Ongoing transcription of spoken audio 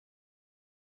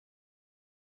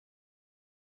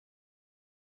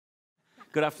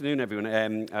Good afternoon, everyone.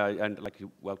 I'd like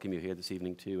to welcome you here this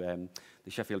evening to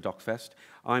the Sheffield Doc Fest.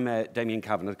 I'm Damian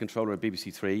Kavanagh, controller of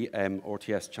BBC Three,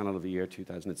 RTS Channel of the Year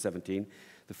 2017,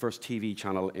 the first TV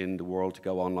channel in the world to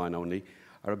go online only.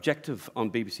 Our objective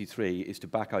on BBC Three is to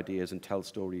back ideas and tell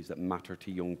stories that matter to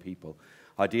young people,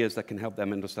 ideas that can help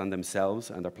them understand themselves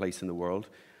and their place in the world.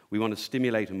 We want to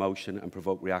stimulate emotion and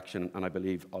provoke reaction, and I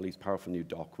believe Olly's powerful new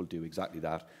doc will do exactly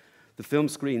that. The film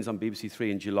screens on BBC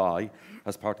Three in July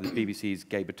as part of the BBC's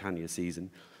Gay Britannia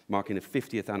season, marking the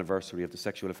 50th anniversary of the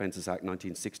Sexual Offences Act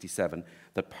 1967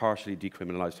 that partially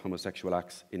decriminalised homosexual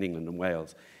acts in England and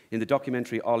Wales. In the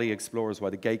documentary, Olly explores why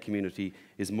the gay community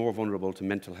is more vulnerable to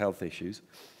mental health issues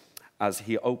as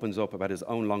he opens up about his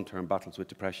own long-term battles with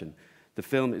depression. The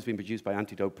film is being produced by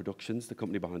Antidote Productions, the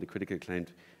company behind the critically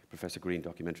acclaimed Professor Green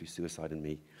documentary Suicide and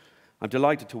Me. I'm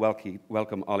delighted to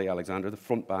welcome Olly Alexander, the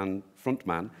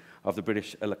frontman of the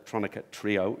British electronica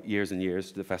trio, Years and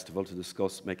Years, to the festival to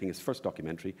discuss making his first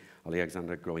documentary, Olly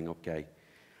Alexander Growing Up Gay.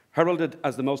 Heralded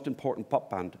as the most important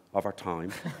pop band of our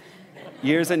time,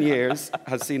 Years and Years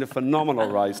has seen a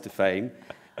phenomenal rise to fame,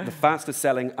 the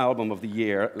fastest-selling album of the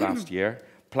year last year,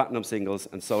 platinum singles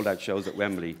and sold-out shows at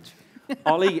Wembley.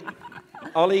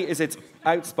 Olly is its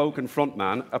outspoken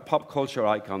frontman, a pop culture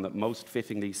icon that most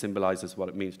fittingly symbolises what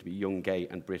it means to be young, gay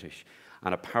and British,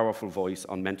 and a powerful voice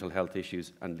on mental health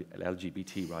issues and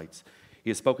LGBT rights. He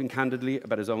has spoken candidly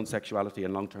about his own sexuality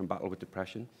and long-term battle with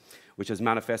depression, which has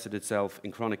manifested itself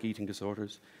in chronic eating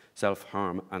disorders,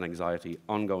 self-harm and anxiety,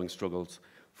 ongoing struggles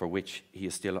for which he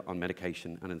is still on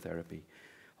medication and in therapy.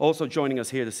 Also joining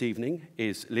us here this evening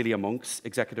is Lelia,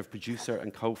 executive producer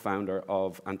and co-founder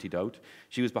of Antidote.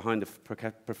 She was behind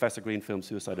the Professor Green film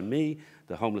Suicide and Me,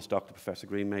 the homeless doctor Professor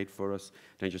Green made for us,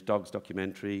 Dangerous Dogs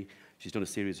documentary. She's done a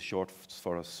series of shorts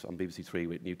for us on BBC Three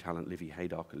with new talent Livy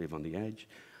Haydock, Live on the Edge.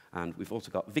 And we've also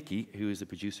got Vicki, who is the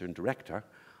producer and director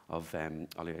of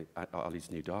Olly's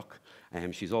new doc.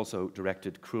 She's also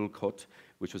directed Cruel Cut,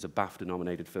 which was a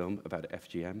BAFTA-nominated film about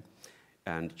FGM,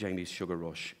 and Jamie's Sugar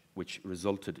Rush, which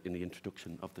resulted in the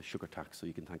introduction of the sugar tax, so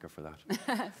you can thank her for that.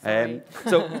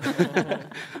 So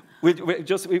we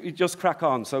just crack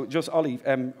on. So just, Olly,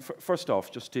 first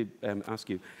off, just to ask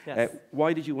you, yes.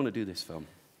 Why did you want to do this film?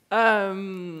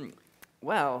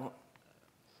 Well,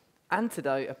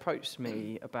 Antidote approached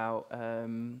me about,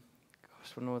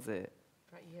 gosh, when was it?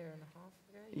 About a year and a half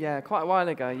ago? Yeah, quite a while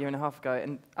ago, a year and a half ago.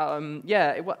 And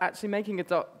yeah, actually making a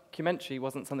documentary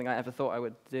wasn't something I ever thought I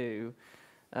would do.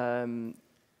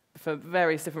 For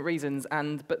various different reasons,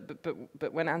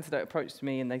 but when Antidote approached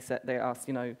me and they asked,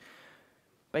 you know,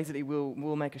 basically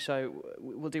we'll make a show,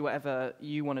 we'll do whatever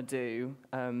you want to do,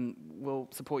 we'll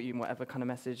support you in whatever kind of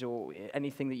message or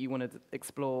anything that you want to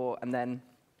explore, and then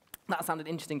that sounded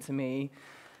interesting to me.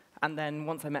 And then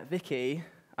once I met Vicki,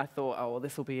 I thought, oh, well,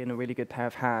 this will be in a really good pair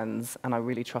of hands, and I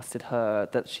really trusted her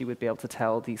that she would be able to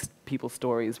tell these people's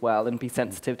stories well and be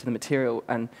sensitive to the material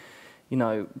and, you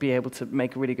know, be able to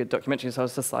make a really good documentary. So I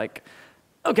was just like,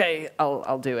 okay,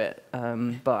 I'll do it.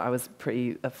 But I was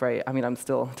pretty afraid. I mean, I'm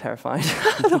still terrified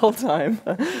the whole time.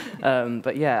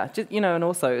 But yeah, just, you know, and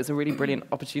also it was a really brilliant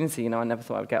opportunity. You know, I never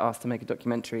thought I would get asked to make a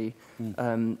documentary.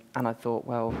 And I thought,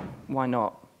 well, why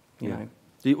not? You know.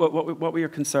 What were your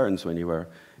concerns when you were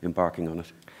embarking on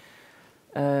it?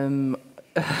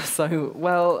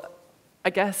 Well, I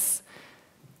guess,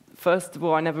 first of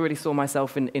all, I never really saw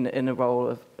myself in a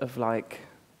role of like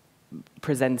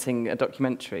presenting a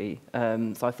documentary,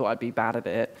 so I thought I'd be bad at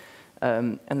it.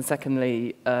 And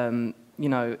secondly, you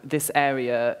know, this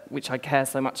area, which I care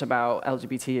so much about,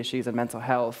 LGBT issues and mental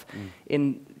health,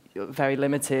 in very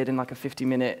limited, in like a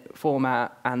 50-minute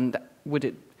format, and would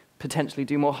it potentially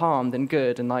do more harm than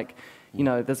good? And like, you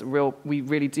know, we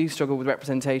really do struggle with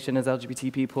representation as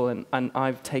LGBT people, and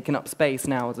I've taken up space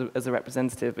now as a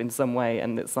representative in some way,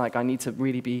 and it's like I need to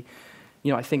really be,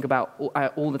 you know, I think about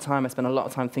all the time. I spend a lot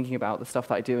of time thinking about the stuff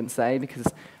that I do and say because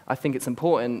I think it's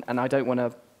important, and I don't want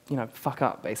to, you know, fuck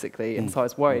up basically. And so I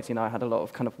was worried. You know, I had a lot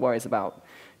of kind of worries about,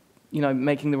 you know,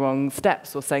 making the wrong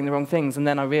steps or saying the wrong things, and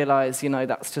then I realized, you know,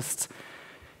 that's just.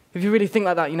 If you really think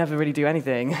like that, you never really do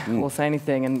anything or say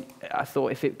anything. And I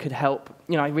thought if it could help,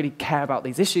 you know, I really care about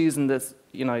these issues, and this,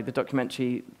 you know, the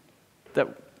documentary that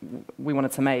we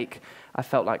wanted to make, I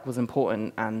felt like was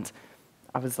important. And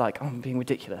I was like, oh, I'm being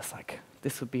ridiculous. Like,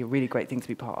 this would be a really great thing to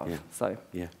be part of. Yeah. So.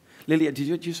 Yeah. Lilia, did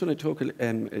you just want to talk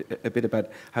a bit about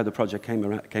how the project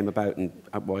came about and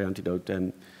why Antidote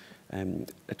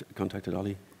contacted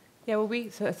Olly? Yeah, well, we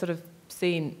sort of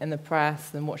seen in the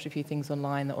press and watched a few things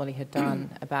online that Olly had done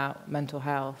about mental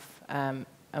health, and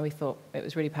we thought it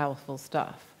was really powerful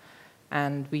stuff.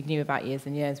 and we knew about Years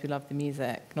and Years. We loved the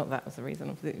music. Not that was the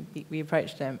reason we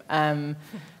approached him. And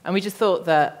we just thought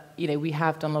that, you know, we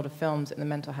have done a lot of films in the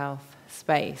mental health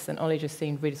space, and Olly just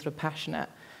seemed really sort of passionate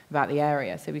about the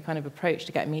area. So we kind of approached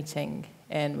to get a meeting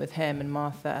in with him and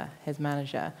Martha, his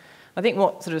manager. I think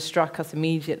what sort of struck us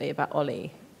immediately about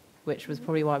Olly, which was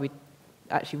probably why we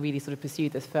actually really sort of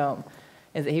pursued this film,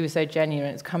 is that he was so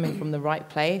genuine. It's coming from the right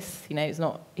place. You know, it's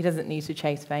not, he doesn't need to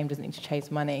chase fame, doesn't need to chase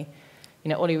money. You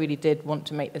know, Olly really did want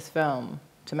to make this film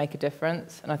to make a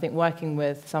difference. And I think working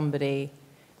with somebody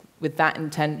with that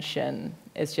intention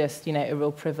is just, you know, a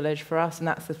real privilege for us. And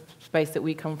that's the space that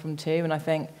we come from too. And I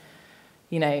think,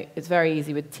 you know, it's very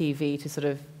easy with TV to sort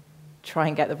of try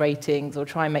and get the ratings or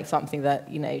try and make something that,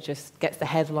 you know, just gets the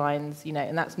headlines, you know,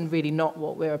 and that's really not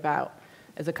what we're about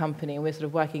as a company. And we're sort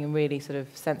of working in really sort of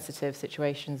sensitive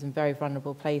situations and very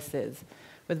vulnerable places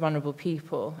with vulnerable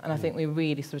people. And I think we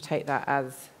really sort of take that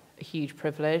as a huge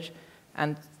privilege.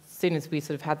 And as soon as we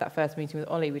sort of had that first meeting with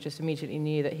Olly, we just immediately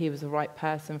knew that he was the right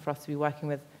person for us to be working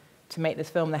with to make this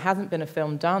film. There hasn't been a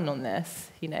film done on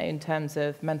this, you know, in terms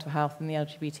of mental health in the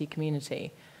LGBT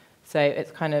community. So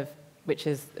it's kind of, which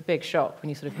is a big shock when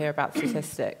you sort of hear about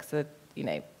statistics. So, you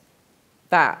know,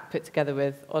 that put together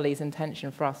with Olly's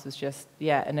intention for us was just,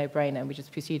 yeah, a no-brainer, and we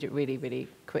just pursued it really, really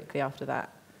quickly after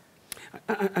that.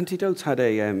 Antidote's had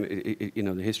a, you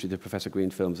know, the history of the Professor Green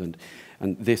films, and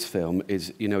this film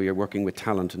is, you know, you're working with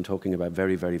talent and talking about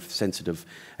very, very sensitive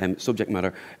subject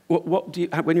matter. What do you,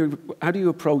 how do you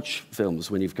approach films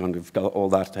when you've kind of got all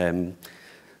that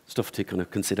stuff to kind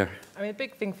of consider? I mean, a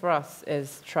big thing for us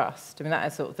is trust. I mean, that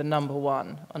is sort of the number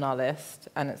one on our list,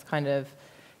 and it's kind of,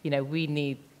 you know, we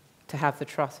need to have the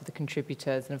trust of the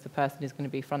contributors and of the person who's going to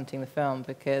be fronting the film,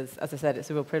 because, as I said, it's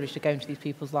a real privilege to go into these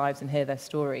people's lives and hear their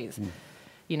stories.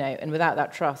 You know, and without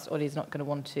that trust, Olly's not going to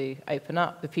want to open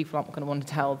up. The people aren't going to want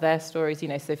to tell their stories, you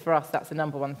know, so for us, that's the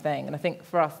number one thing. And I think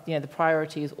for us, you know, the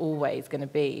priority is always going to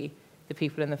be the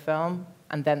people in the film,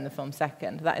 and then the film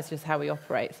second. That is just how we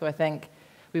operate. So I think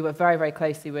we work very, very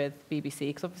closely with BBC,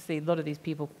 because obviously a lot of these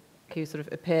people who sort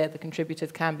of appear, the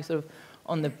contributors, can be sort of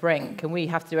on the brink, and we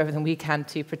have to do everything we can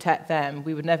to protect them.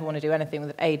 We would never want to do anything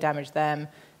that A, damage them,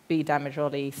 B, damage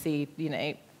Olly, C, you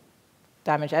know,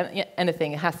 damage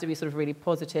anything. It has to be sort of really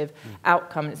positive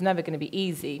outcome. It's never going to be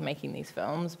easy making these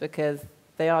films, because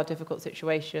they are difficult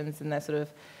situations and they're sort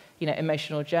of, you know,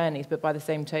 emotional journeys, but by the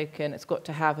same token, it's got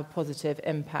to have a positive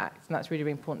impact, and that's really,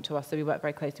 really important to us. So we work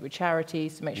very closely with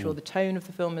charities to make sure the tone of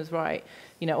the film is right.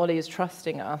 You know, Olly is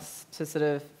trusting us to sort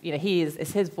of, you know,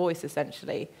 it's his voice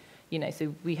essentially, you know,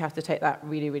 so we have to take that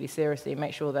really, really seriously and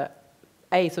make sure that,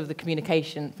 A, sort of the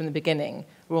communication from the beginning,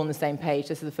 we're all on the same page,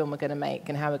 this is the film we're going to make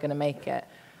and how we're going to make it,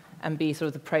 and B, sort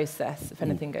of the process, if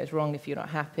anything goes wrong, if you're not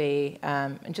happy,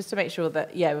 and just to make sure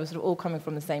that, yeah, we're sort of all coming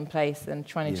from the same place and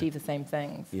trying to achieve the same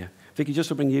things. Yeah. Vicki, just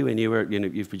to bring you in,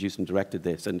 you've produced and directed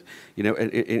this, and, you know,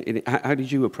 how did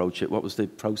you approach it? What was the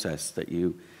process that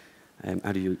you,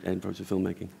 how do you approach the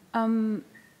filmmaking?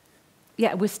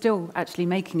 Yeah, we're still actually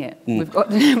making it.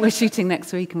 We're shooting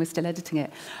next week and we're still editing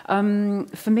it.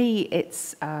 For me,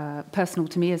 it's personal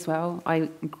to me as well. I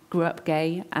grew up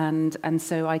gay, and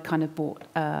so I kind of brought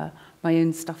my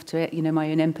own stuff to it, you know,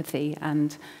 my own empathy.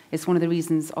 And it's one of the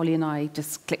reasons Olly and I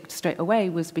just clicked straight away,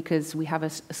 was because we have a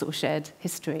sort of shared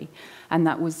history. And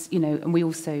that was, you know, and we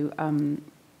also,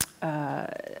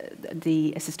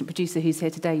 the assistant producer who's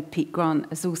here today, Pete Grant,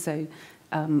 is also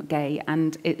gay,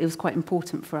 and it was quite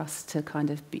important for us to kind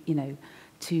of, you know,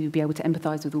 to be able to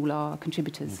empathise with all our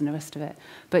contributors and the rest of it.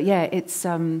 But yeah, it's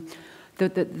you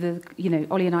know,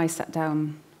 Olly and I sat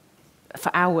down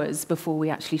for hours before we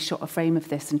actually shot a frame of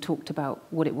this and talked about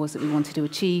what it was that we wanted to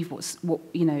achieve. What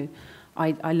you know,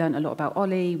 I learned a lot about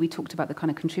Olly. We talked about the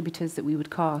kind of contributors that we would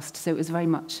cast. So it was very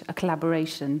much a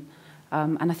collaboration,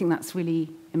 and I think that's really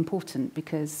important,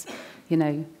 because, you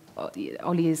know,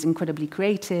 Olly is incredibly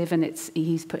creative, and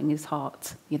he's putting his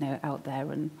heart, you know, out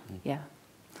there, and yeah.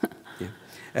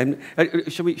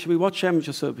 Should we watch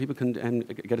just so people can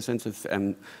get a sense of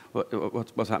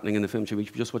what's happening in the film? Should we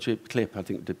just watch a clip? I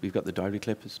think we've got the diary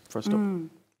clip as first up.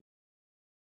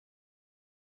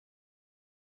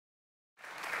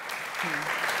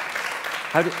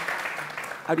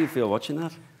 How do you feel watching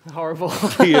that? Horrible.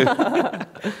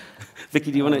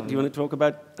 Vicki, do you want to talk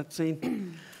about that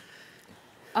scene?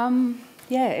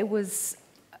 Yeah, it was,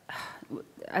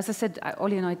 as I said,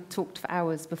 Olly and I talked for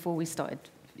hours before we started,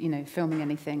 you know, filming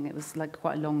anything. It was like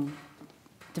quite a long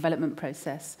development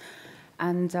process.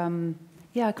 And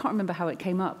yeah, I can't remember how it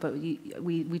came up, but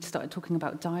we started talking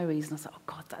about diaries, and I was like, oh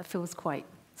God, that feels quite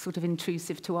sort of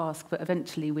intrusive to ask, but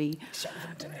eventually we... Show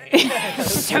them to me.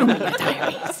 Show me your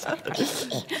diaries.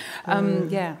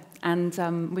 Yeah,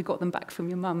 And we got them back from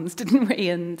your mums, didn't we?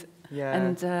 And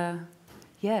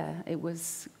yeah, it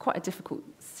was quite a difficult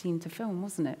scene to film,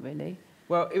 wasn't it, really?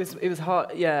 Well, it was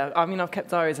hard, yeah. I mean, I've kept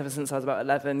diaries ever since I was about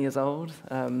 11 years old,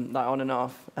 like on and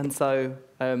off. And so,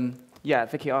 yeah,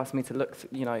 Vicki asked me to look,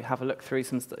 have a look through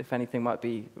some stuff, if anything might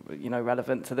be,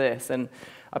 relevant to this. And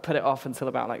I put it off until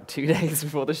about like 2 days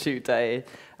before the shoot day,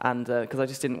 and because I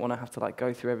just didn't want to have to like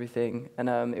go through everything.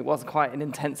 And it was quite an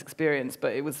intense experience,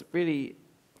 but it was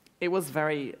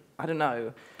very, I don't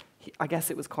know, I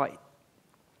guess it was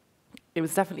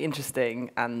definitely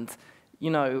interesting. And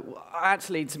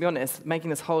actually, to be honest, making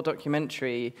this whole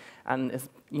documentary, and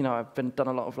I've done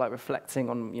a lot of like reflecting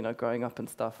on growing up and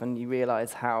stuff, and you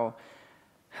realise how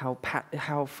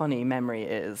funny memory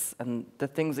is, and the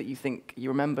things that you think you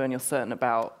remember and you're certain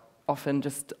about often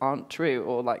just aren't true,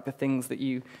 or like the things that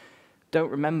you don't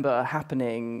remember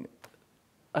happening,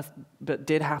 but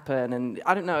did happen. And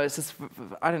I don't know. It's just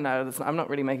I'm not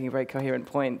really making a very coherent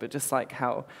point, but just like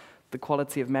how the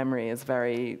quality of memory is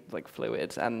very like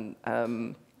fluid, and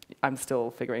I'm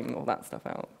still figuring all that stuff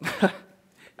out.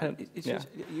 Just,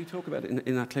 you talk about it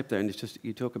in that clip there, and it's just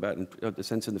you talk about the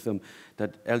sense in the film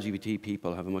that LGBT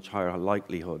people have a much higher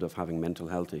likelihood of having mental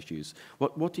health issues.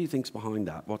 What do you think's behind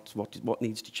that? What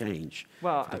needs to change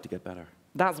for that to get better?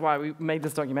 That's why we made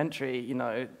this documentary.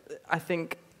 I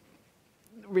think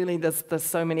really there's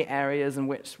so many areas in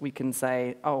which we can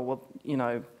say, oh well,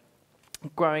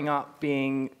 growing up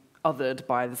being othered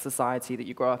by the society that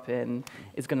you grow up in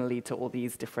is going to lead to all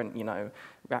these different,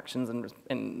 reactions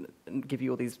and give you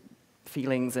all these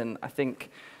feelings. And I think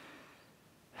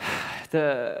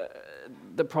the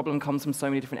problem comes from so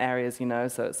many different areas,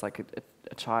 So it's like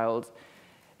a child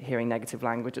hearing negative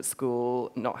language at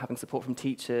school, not having support from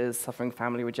teachers, suffering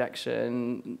family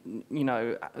rejection,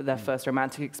 their first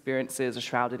romantic experiences are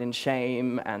shrouded in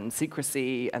shame and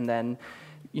secrecy, and then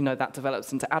that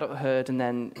develops into adulthood, and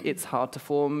then it's hard to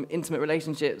form intimate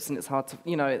relationships, and it's hard to,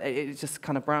 it just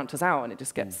kind of branches out, and it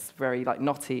just gets very like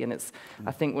knotty. And it's,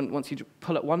 I think once you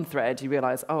pull at one thread, you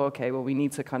realize, oh, okay, well, we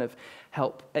need to kind of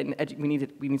help, and we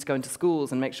need to go into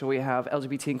schools and make sure we have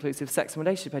LGBT inclusive sex and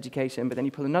relationship education. But then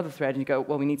you pull another thread and you go,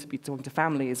 well, we need to be talking to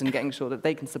families and getting sure that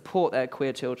they can support their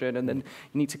queer children. And then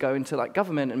you need to go into like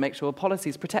government and make sure policy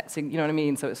is protecting, you know what I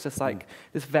mean? So it's just like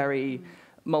this very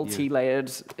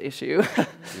multi-layered issue. I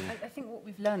think what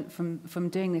we've learned from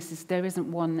doing this is there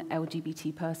isn't one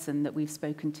LGBT person that we've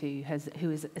spoken to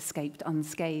who has escaped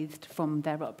unscathed from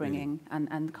their upbringing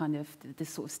and kind of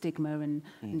this sort of stigma and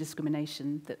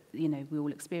discrimination that we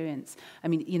all experience. I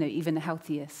mean, even the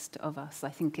healthiest of us, I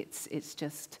think it's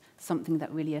just something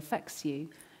that really affects you.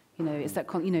 It's that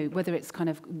whether it's kind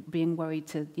of being worried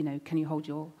to can you hold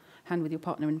your hand with your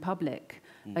partner in public,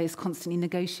 is constantly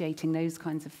negotiating those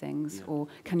kinds of things, or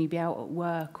can you be out at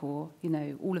work, or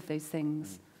all of those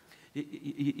things.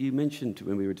 You mentioned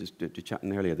when we were just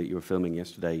chatting earlier that you were filming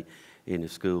yesterday in a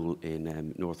school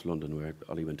in North London where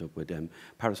Olly went up with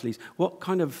Paris Lees. What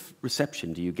kind of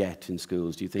reception do you get in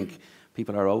schools? Do you think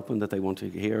people are open, that they want to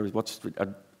hear?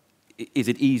 Is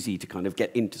it easy to kind of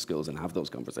get into schools and have those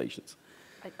conversations?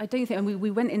 I don't think, and we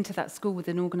went into that school with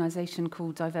an organisation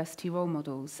called Diversity Role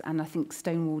Models, and I think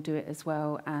Stonewall do it as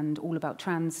well, and All About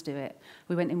Trans do it.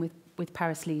 We went in with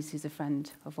Paris Lees, who's a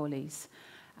friend of Olly's,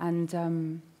 and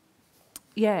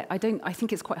I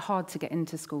think it's quite hard to get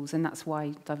into schools, and that's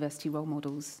why Diversity Role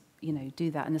Models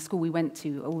do that. And the school we went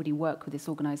to already work with this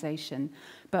organisation,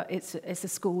 but it's a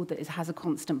school that has a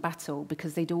constant battle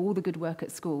because they do all the good work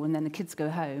at school and then the kids go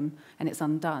home and it's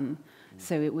undone.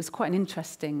 So it was quite an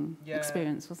interesting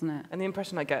experience, wasn't it? And the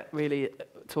impression I get really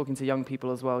talking to young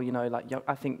people as well,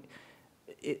 I think,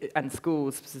 and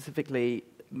schools specifically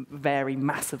vary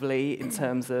massively in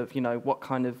terms of, what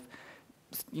kind of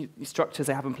structures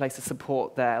they have in place to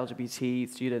support their LGBT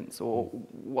students, or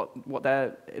what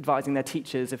they're advising their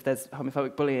teachers if there's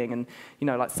homophobic bullying. And,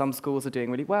 some schools are doing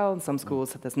really well and some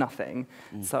schools there's nothing.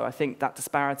 So I think that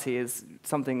disparity is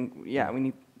something,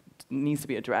 needs to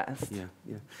be addressed.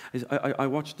 I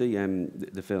watched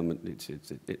the film.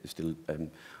 It's still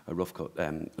a rough cut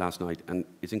last night, and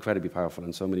it's incredibly powerful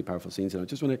and so many powerful scenes. And I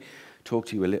just want to talk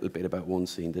to you a little bit about one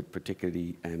scene that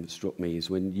particularly struck me,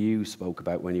 is when you spoke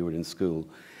about when you were in school,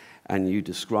 and you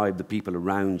described the people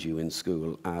around you in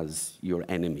school as your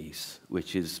enemies,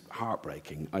 which is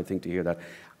heartbreaking, I think, to hear that.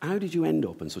 How did you end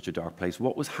up in such a dark place?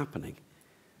 What was happening?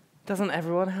 Doesn't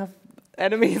everyone have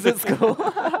enemies at school?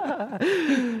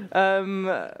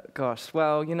 Gosh,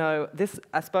 well, this,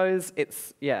 I suppose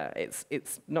it's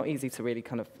not easy to really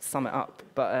kind of sum it up,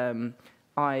 but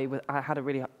I was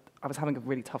having a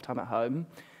really tough time at home,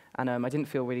 and I didn't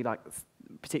feel really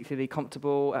particularly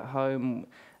comfortable at home.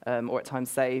 or at times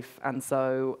safe. And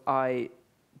so I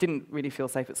didn't really feel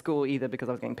safe at school either, because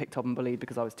I was getting picked up and bullied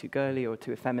because I was too girly or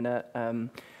too effeminate. And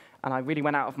I really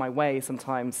went out of my way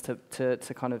sometimes to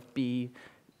kind of be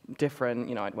different.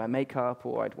 You know, I'd wear makeup,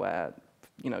 or I'd wear,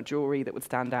 you know, jewelry that would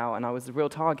stand out, and I was a real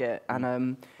target.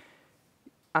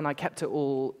 And I kept it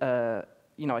all,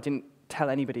 you know, I didn't tell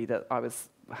anybody that I was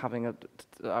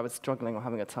struggling or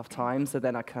having a tough time. So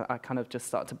then I kind of just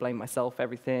started to blame myself for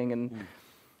everything, and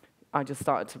I just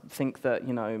started to think that,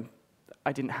 you know,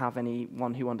 I didn't have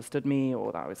anyone who understood me,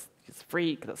 or that I was just a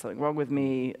freak, that's something wrong with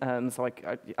me. So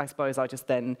I suppose I just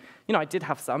then, you know, I did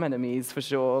have some enemies for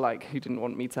sure, like who didn't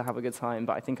want me to have a good time,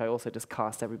 but I think I also just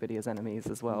cast everybody as enemies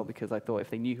as well, because I thought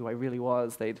if they knew who I really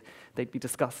was, they'd be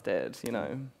disgusted, you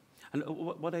know. And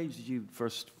what age did you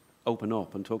first open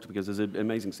up and talk to? Because there's an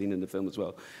amazing scene in the film as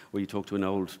well, where you talk to an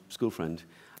old school friend,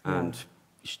 and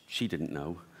she didn't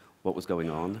know what was going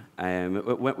on.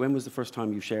 When was the first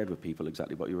time you shared with people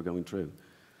exactly what you were going through?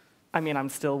 I mean, I'm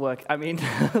still like,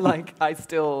 I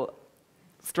still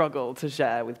struggle to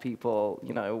share with people,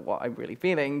 you know, what I'm really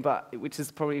feeling, but which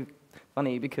is probably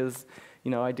funny because, you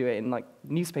know, I do it in like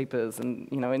newspapers and,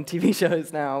 you know, in TV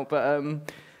shows now, but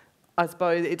I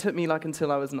suppose it took me like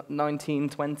until I was 19,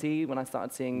 20 when I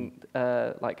started seeing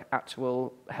like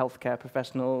actual healthcare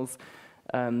professionals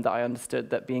that I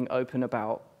understood that being open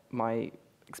about my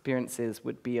experiences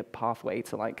would be a pathway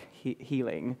to like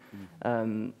healing.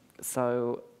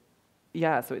 So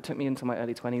it took me into my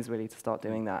early 20s really to start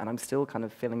doing that, and I'm still kind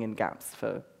of filling in gaps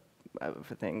for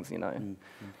things, you know.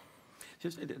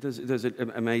 There's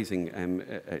amazing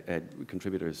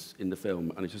contributors in the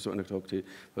film, and I just want to talk to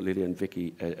Lelia and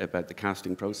Vicki about the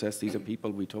casting process. These are people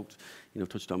we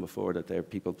touched on before, that they're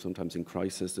people sometimes in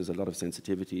crisis. There's a lot of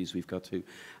sensitivities. We've got to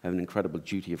have an incredible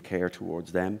duty of care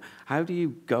towards them. How do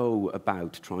you go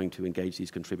about trying to engage these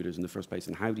contributors in the first place,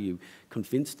 and how do you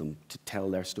convince them to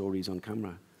tell their stories on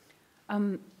camera?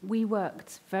 We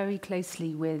worked very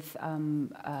closely with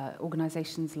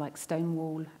organisations like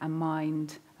Stonewall and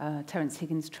Mind, Terence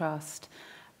Higgins Trust,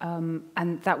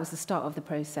 and that was the start of the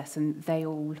process. And they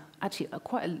all, actually,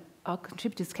 our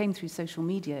contributors came through social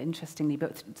media, interestingly,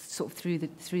 but sort of through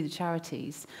the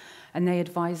charities, and they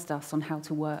advised us on how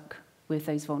to work with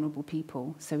those vulnerable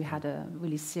people. So we had a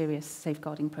really serious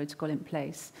safeguarding protocol in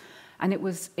place. And it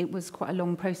was quite a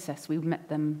long process. We met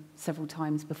them several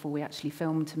times before we actually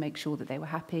filmed to make sure that they were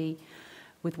happy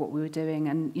with what we were doing.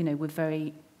 And, you know, we're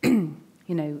very, we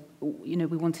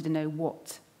wanted to know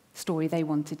what story they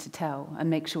wanted to tell and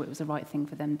make sure it was the right thing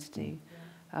for them to do.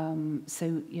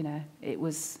 So, you know, it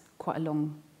was quite a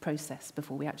long process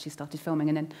before we actually started filming.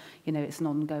 And then, you know, it's an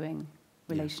ongoing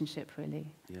relationship, really.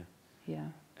 Yeah.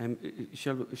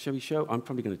 Shall we show? I'm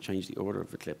probably going to change the order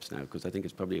of the clips now, because I think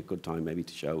it's probably a good time maybe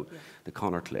to show the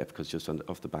Connor clip, because just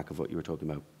off the back of what you were talking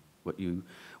about, what you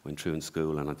went through in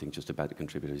school, and I think just about the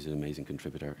contributor. He's an amazing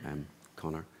contributor,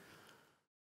 Connor.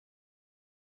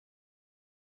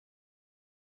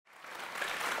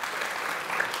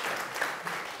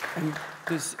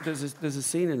 There's a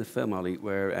scene in the film, Olly,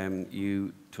 where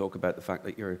you talk about the fact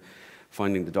that you're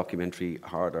finding the documentary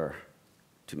harder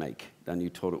to make than you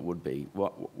thought it would be.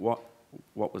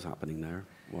 What was happening there?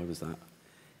 Why was that?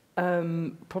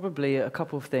 Probably a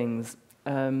couple of things.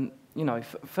 You know,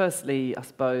 firstly, I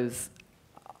suppose,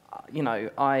 you know,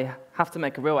 I have to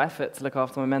make a real effort to look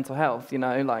after my mental health. You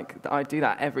know, like I do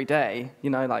that every day. You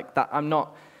know, like that. I'm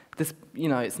not this. You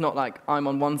know, it's not like I'm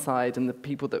on one side and the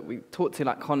people that we talk to,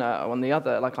 like Connor, are on the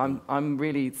other. Like I'm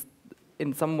really,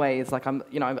 in some ways, like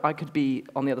you know, I could be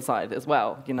on the other side as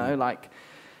well. You know, like.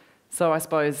 So I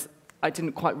suppose I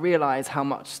didn't quite realise how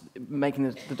much making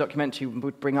the documentary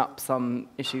would bring up some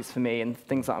issues for me and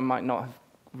things that I might not have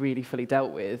really fully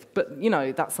dealt with. But, you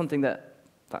know, that's something that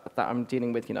I'm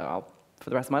dealing with, you know, for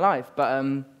the rest of my life.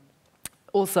 But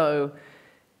also,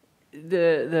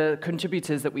 the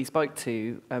contributors that we spoke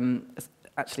to,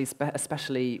 actually,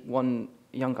 especially one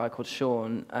young guy called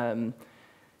Sean,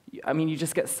 I mean, you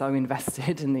just get so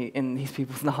invested in these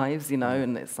people's lives, you know,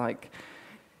 and it's like,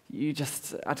 you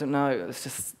just, I don't know, it's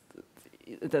just,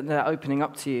 they're opening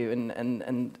up to you,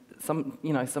 and some,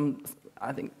 you know,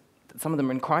 I think some of them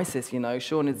are in crisis, you know.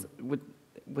 Sean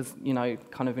was, you know,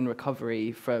 kind of in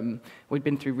recovery we'd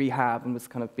been through rehab and was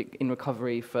kind of in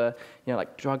recovery for, you know,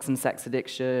 like drugs and sex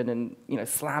addiction and, you know,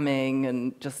 slamming,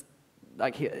 and just,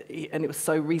 like, and it was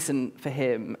so recent for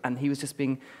him, and he was just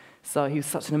being, so he was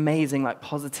such an amazing, like,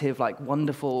 positive, like,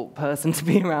 wonderful person to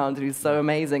be around. He was so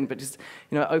amazing, but just,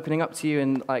 you know, opening up to you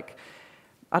and, like,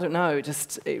 I don't know,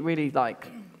 it really, like,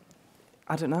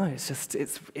 I don't know, it's just,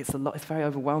 it's a lot, it's very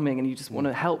overwhelming, and you just want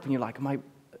to help, and you're like,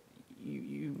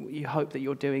 you hope that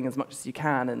you're doing as much as you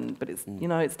can, but it's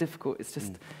it's difficult. It's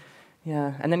just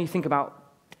and then you think about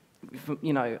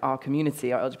our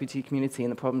community, our LGBT community,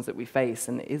 and the problems that we face,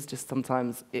 and it is just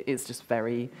sometimes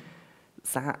very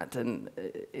sad, and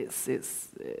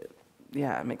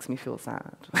it makes me feel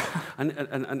sad.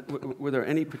 and were there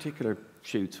any particular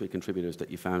shoots with contributors that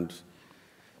you found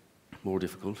more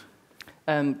difficult?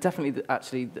 Definitely,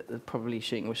 probably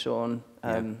shooting with Sean,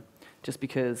 just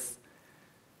because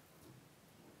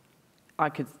I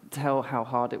could tell how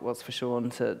hard it was for Sean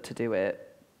to do it,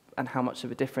 and how much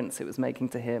of a difference it was making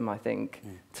to him, I think,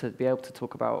 to be able to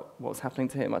talk about what was happening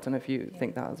to him. I don't know if you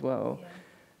think that as well.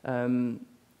 Yeah.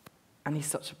 And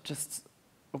he's just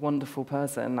a wonderful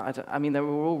person. I mean, they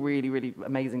were all really, really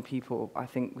amazing people. I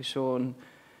think with Sean,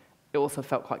 it also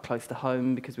felt quite close to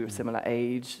home because we were similar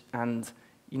age, and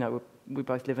we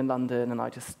both live in London, and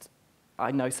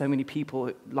I know so many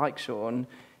people like Sean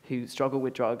who struggle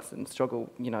with drugs and struggle,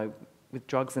 with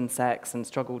drugs and sex, and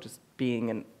struggle just being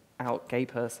an out gay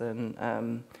person,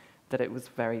 that it was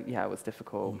it was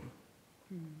difficult.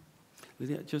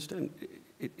 Yeah, just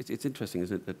it's interesting,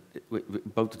 isn't it,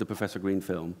 that both the Professor Green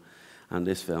film and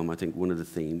this film, I think one of the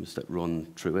themes that run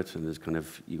through it, and is kind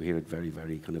of, you hear it very,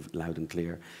 very kind of loud and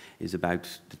clear, is about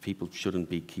that people shouldn't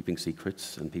be keeping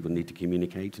secrets, and people need to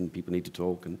communicate, and people need to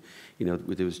talk. And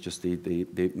there was just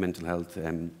the mental health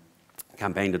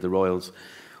campaign that the Royals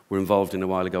were involved in a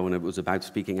while ago, and it was about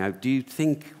speaking out. Do you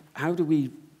think, how do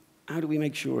we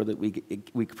make sure that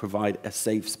we provide a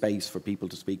safe space for people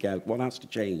to speak out? What has to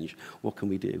change? What can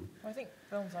we do? I think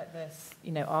films like this,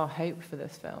 our hope for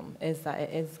this film is that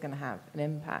it is going to have an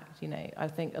impact. I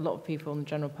think a lot of people in the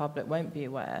general public won't be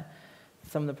aware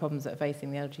of some of the problems that are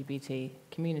facing the LGBT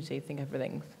community, think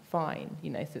everything's fine.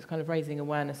 So it's kind of raising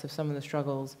awareness of some of the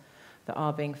struggles that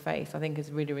are being faced. I think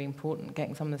is really, really important,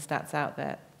 getting some of the stats out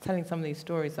there, telling some of these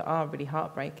stories that are really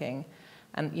heartbreaking.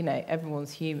 And,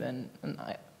 everyone's human, and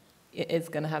it is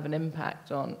going to have an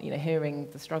impact on, hearing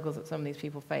the struggles that some of these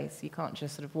people face. You can't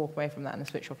just sort of walk away from that and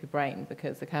switch off your brain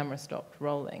because the camera stopped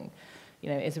rolling.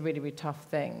 It's a really, really tough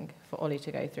thing for Olly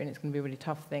to go through, and it's going to be a really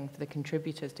tough thing for the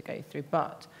contributors to go through.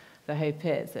 But the hope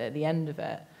is that at the end of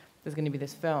it, there's going to be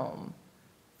this film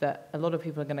that a lot of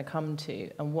people are going to come to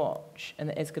and watch, and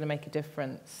that it's going to make a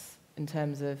difference in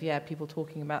terms of, people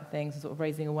talking about things and sort of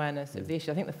raising awareness of the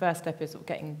issue. I think the first step is sort of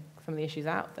getting some of the issues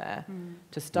out there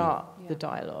to start the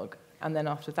dialogue. And then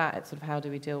after that, it's sort of how do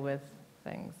we deal with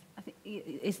things? I think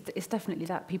it's definitely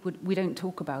that. We don't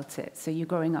talk about it. So you're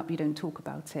growing up, you don't talk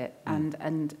about it.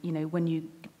 And when you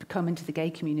come into the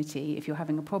gay community, if you're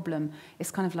having a problem,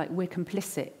 it's kind of like we're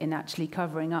complicit in actually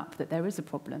covering up that there is a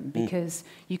problem, because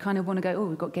you kind of want to go, oh,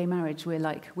 we've got gay marriage.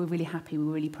 We're really happy,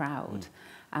 we're really proud.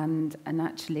 And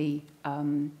actually,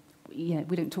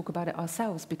 we don't talk about it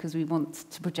ourselves because we want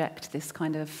to project this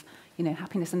kind of,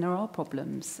 happiness, and there are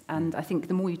problems. And I think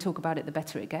the more you talk about it, the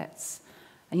better it gets.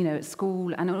 And, at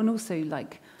school, and also,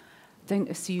 don't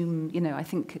assume, I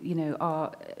think,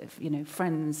 our,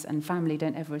 friends and family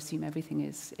don't ever assume everything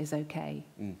is okay,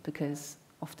 because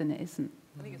often it isn't.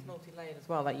 I think it's multi-layered as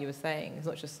well, like you were saying. It's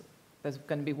not just there's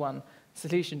going to be one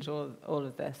solution to all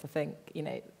of this. I think,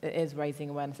 it is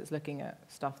raising awareness. It's looking at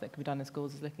stuff that can be done in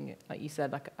schools. It's looking at, like you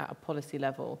said, at a policy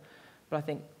level. But I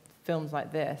think films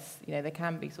like this, they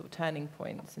can be sort of turning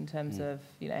points in terms of,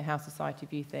 how society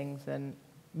view things and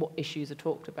what issues are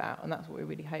talked about, and that's what we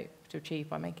really hope to achieve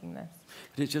by making this.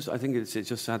 But I think it's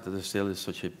just sad that there still is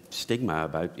such a stigma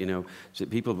about, so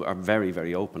people are very,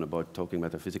 very open about talking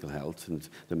about their physical health and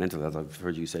their mental health. I've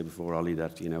heard you say before, Olly,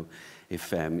 that,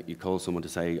 if you call someone to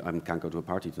say, I can't go to a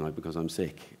party tonight because I'm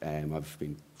sick, I've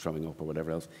been throwing up or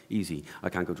whatever else, easy. I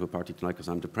can't go to a party tonight because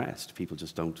I'm depressed. People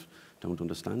just don't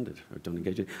understand it or don't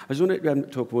engage in it. I just want to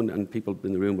talk one, and people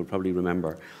in the room will probably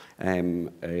remember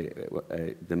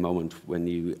the moment when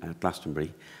you, at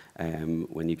Glastonbury,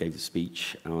 when you gave the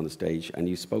speech on the stage, and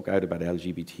you spoke out about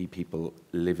LGBT people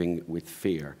living with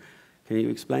fear. Can you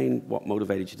explain what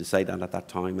motivated you to say that at that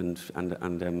time, and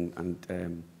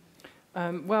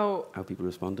how people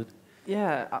responded?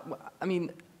 Yeah, I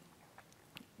mean,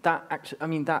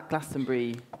 that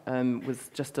Glastonbury was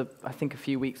just I think a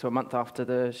few weeks or a month after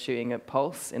the shooting at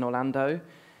Pulse in Orlando,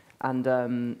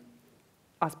 and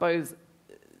I suppose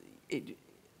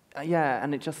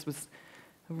and it just was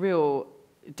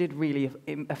it did really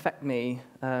affect me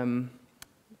when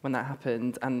that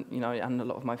happened, and and a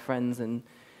lot of my friends, and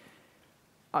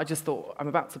I just thought, I'm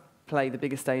about to play the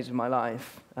biggest stage of my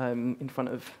life in front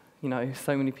of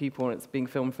so many people, and it's being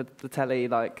filmed for the telly.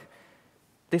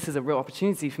 this is a real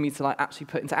opportunity for me to like actually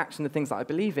put into action the things that I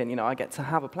believe in. You know, I get to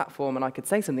have a platform and I could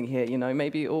say something here, you know,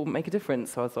 maybe it'll make a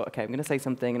difference. So I thought, okay, I'm going to say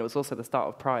something. And it was also the start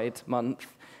of Pride Month.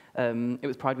 It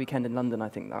was Pride weekend in London, I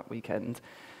think, that weekend.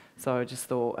 So I just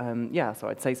thought, yeah, so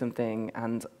I'd say something.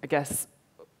 And I guess,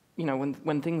 you know,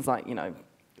 when things like, you know,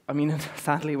 I mean,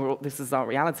 sadly, this is our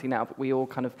reality now, but we all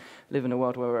kind of live in a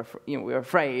world where we're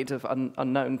afraid of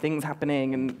unknown things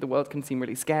happening, and the world can seem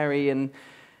really scary. And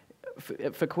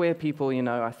for queer people, you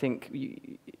know, I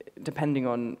think, depending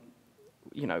on,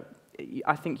 you know,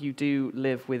 I think you do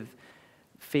live with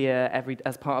fear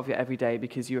as part of your everyday,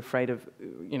 because you're afraid of,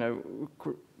 you know,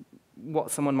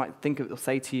 what someone might think of or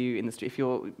say to you in the street. If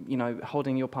you're, you know,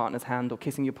 holding your partner's hand or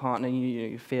kissing your partner,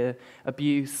 you fear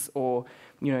abuse, or,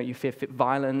 you know, you fear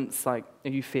violence, like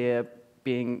you fear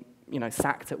being, you know,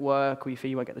 sacked at work, or you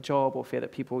fear you won't get the job, or fear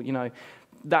that people, you know,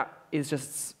 that is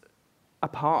just a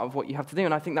part of what you have to do.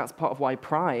 And I think that's part of why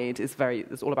Pride is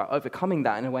it's all about overcoming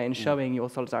that in a way and showing your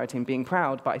solidarity and being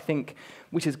proud. But I think,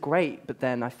 which is great, but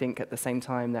then I think at the same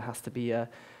time there has to be a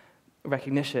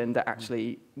recognition that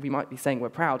actually we might be saying we're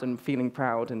proud and feeling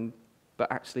proud,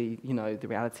 but actually, you know, the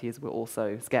reality is we're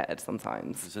also scared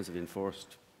sometimes. A sense of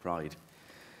enforced pride.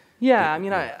 Yeah, I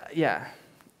mean,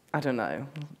 I don't know.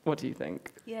 What do you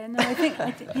think? Yeah, no, I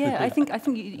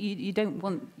think you don't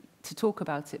want to talk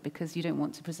about it because you don't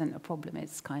want to present a problem.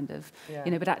 It's kind of,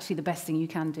 you know, but actually the best thing you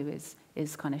can do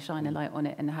is kind of shine a light on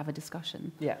it and have a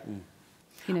discussion. Yeah.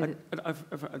 You know,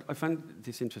 I find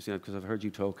this interesting because I've heard you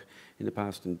talk in the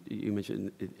past, and you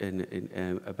mentioned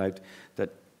about that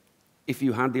if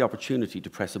you had the opportunity to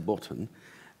press a button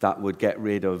that would get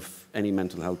rid of any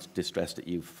mental health distress that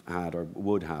you've had or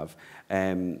would have,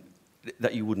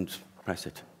 that you wouldn't press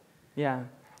it. Yeah.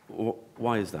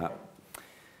 Why is that?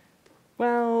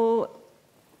 Well,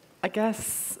 I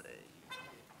guess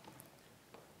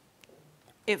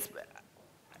it's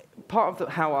part of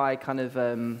how I kind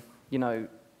of, you know,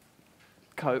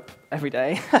 cope every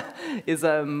day is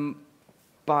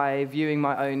by viewing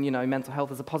my own, you know, mental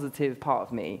health as a positive part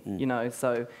of me, you know.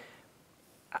 So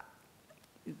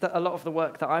a lot of the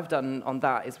work that I've done on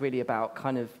that is really about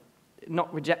kind of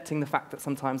not rejecting the fact that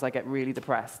sometimes I get really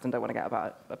depressed and don't want to get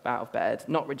out of bed,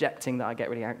 not rejecting that I get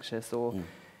really anxious, or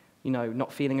you know,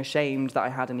 not feeling ashamed that I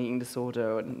had an eating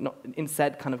disorder, or not,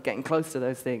 instead kind of getting close to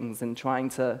those things and trying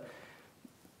to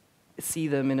see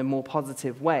them in a more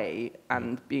positive way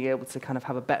and being able to kind of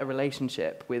have a better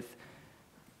relationship with.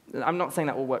 I'm not saying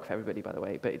that will work for everybody, by the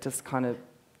way, but it just kind of,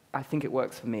 I think it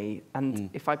works for me.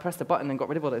 And if I pressed a button and got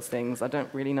rid of all those things, I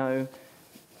don't really know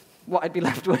what I'd be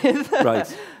left with.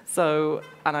 Right. So,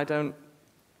 and I don't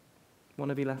want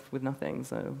to be left with nothing,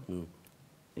 so,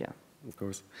 yeah. Of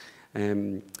course.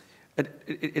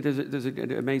 There's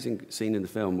an amazing scene in the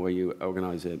film where you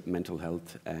organise a mental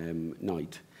health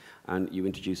night, and you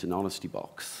introduce an honesty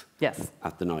box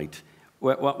at the night.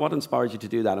 What inspired you to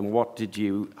do that, and what did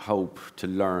you hope to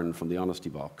learn from the honesty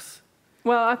box?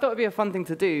 Well, I thought it would be a fun thing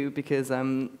to do because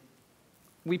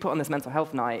we put on this mental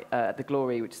health night at the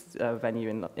Glory, which is a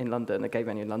venue in London, a gay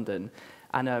venue in London,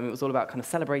 and it was all about kind of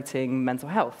celebrating mental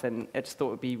health, and I just thought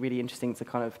it would be really interesting to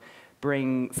kind of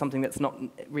bring something that's not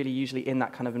really usually in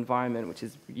that kind of environment, which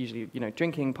is usually, you know,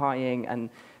 drinking, partying, and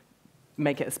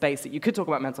make it a space that you could talk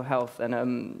about mental health,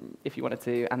 and if you wanted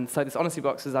to. And so this honesty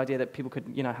box was the idea that people could,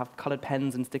 you know, have coloured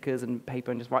pens and stickers and paper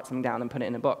and just write something down and put it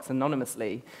in a box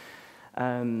anonymously.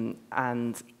 And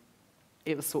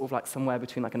it was sort of like somewhere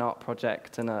between like an art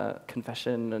project and a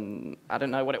confession, and I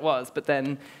don't know what it was, but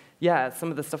then, yeah,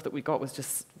 some of the stuff that we got was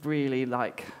just really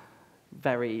like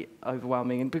very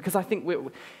overwhelming, and because I think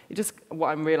what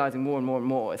I'm realizing more and more and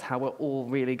more is how we're all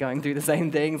really going through the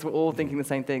same things, we're all thinking the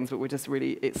same things, but we're just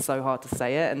really, it's so hard to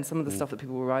say it, and some of the stuff that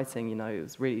people were writing, you know, it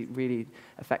was really, really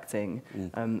affecting.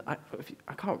 I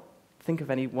can't think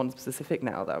of any one specific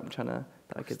now that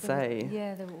I could say.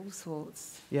 Yeah, there were all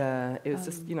sorts. Yeah, it was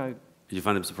just, you know. Did you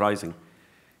find them surprising?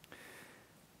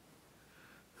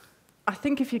 I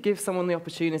think if you give someone the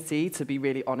opportunity to be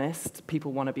really honest,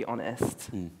 people want to be honest.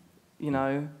 You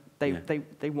know,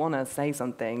 they want to say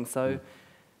something. So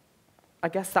I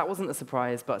guess that wasn't a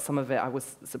surprise, but some of it I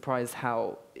was surprised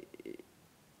how,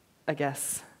 I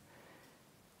guess,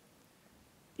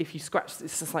 if you scratch,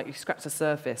 it's just like you scratch the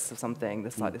surface of something,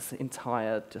 there's like this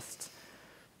entire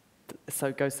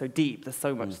goes so deep, there's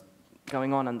so much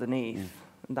going on underneath.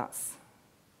 And that's,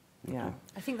 yeah.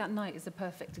 I think that night is a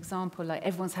perfect example. Like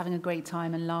everyone's having a great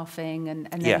time and laughing, and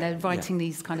then Yeah, they're writing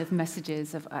these kind of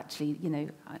messages of actually,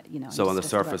 So on the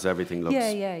surface, everything looks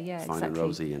fine exactly. and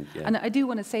rosy, And I do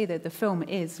want to say that the film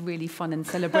is really fun and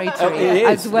celebratory, it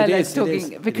as is, well it as is,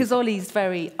 talking, it is. because Olly's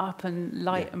very up and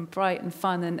light and bright and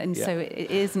fun, and so it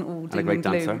isn't all doom and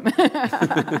gloom.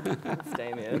 Thanks,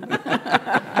 Damian.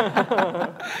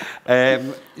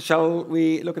 Shall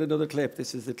we look at another clip?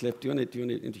 This is the clip. Do you want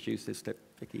to introduce this clip,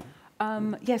 Vicki?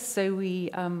 Yes, so we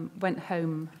went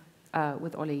home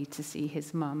with Olly to see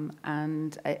his mum,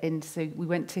 and so we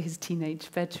went to his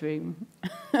teenage bedroom.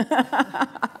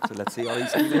 So let's see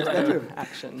Olly's teenage bedroom.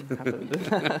 Action happened.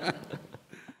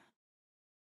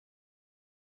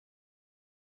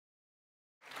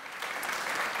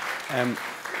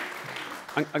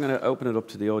 I'm going to open it up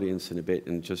to the audience in a bit,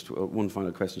 and just one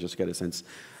final question, just to get a sense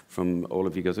from all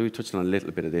of you guys. We touched on a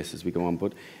little bit of this as we go on,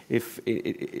 but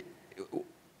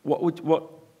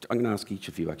I'm going to ask each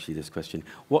of you actually this question.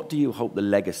 What do you hope the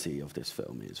legacy of this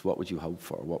film is? What would you hope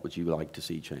for? What would you like to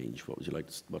see change?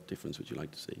 What difference would you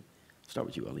like to see? Start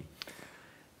with you, Olly.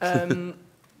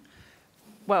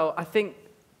 Well, I think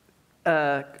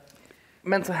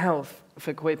mental health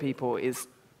for queer people is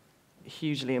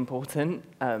hugely important.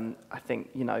 I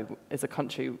think, as a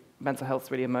country, mental health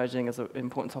is really emerging as an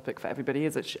important topic for everybody,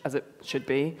 as it should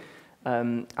be.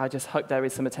 I just hope there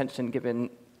is some attention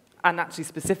given, and actually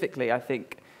specifically, I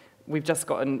think we've just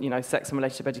gotten, sex and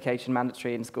relationship education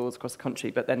mandatory in schools across the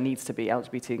country, but there needs to be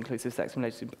LGBT inclusive sex and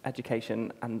relationship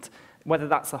education, and whether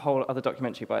that's a whole other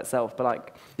documentary by itself,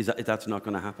 but That's not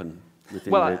going to happen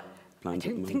within well, the plans I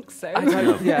at the don't moment? think so. I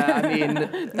don't, yeah, I mean...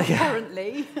 Not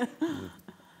currently.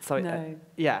 So, No.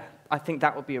 I think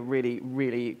that would be a really,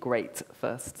 really great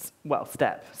first,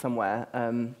 step somewhere.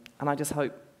 And I just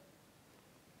hope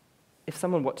if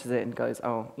someone watches it and goes,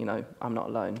 oh, I'm not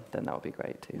alone, then that would be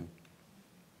great too.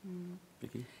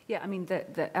 Vicki? Yeah, I mean,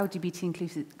 the LGBT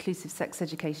inclusive sex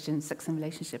education, sex and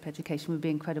relationship education would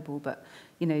be incredible, but,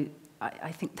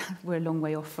 I think that we're a long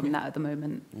way off from that at the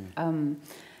moment.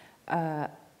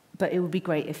 But it would be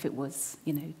great if it was,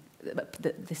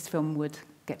 that this film would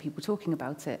get people talking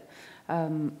about it.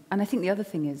 And I think the other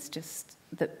thing is just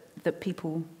that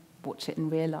people watch it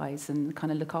and realise and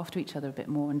kind of look after each other a bit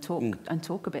more and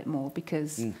talk a bit more,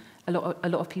 because a lot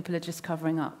of people are just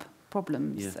covering up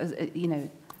problems, as,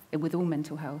 with all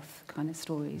mental health kind of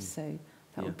stories. So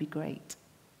that would be great.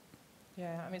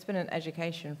 Yeah, I mean, it's been an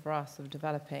education for us of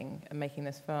developing and making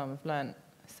this film. We've learnt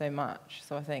so much,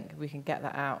 so I think we can get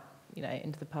that out,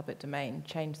 into the public domain,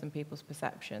 change some people's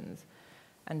perceptions,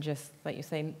 and just, like you're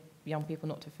saying, young people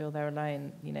not to feel they're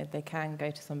alone. They can go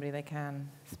to somebody, they can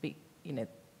speak,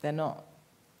 they're not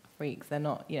freaks, they're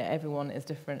not, everyone is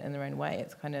different in their own way.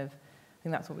 It's kind of, I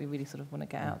think that's what we really sort of want to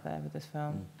get out there with this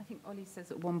film. I think Olly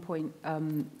says at one point,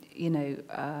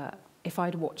 if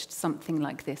I'd watched something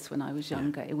like this when I was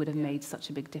younger, it would have made such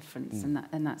a big difference,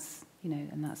 and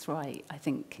that's right. I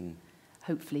think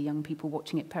hopefully young people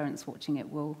watching it, parents watching it,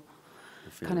 will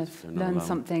kind of learn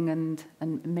something, and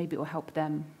maybe it will help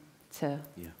them to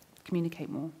communicate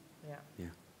more. Yeah.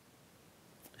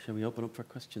 Shall we open up for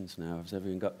questions now? Has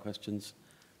everyone got questions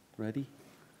ready?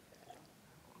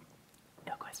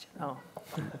 No question. Oh.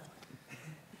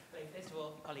 First of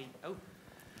all, Olly. Oh,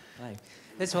 hello.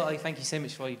 First of all, Olly, thank you so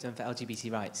much for all you've done for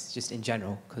LGBT rights, just in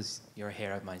general, because you're a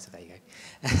hero of mine, so there you go.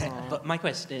 But my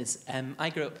question is, I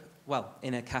grew up,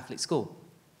 in a Catholic school,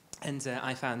 and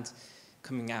I found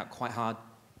coming out quite hard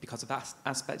because of that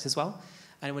aspect as well.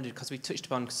 And I wondered, because we touched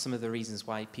upon some of the reasons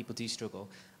why people do struggle,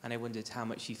 and I wondered how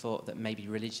much you thought that maybe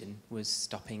religion was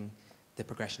stopping the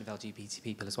progression of LGBT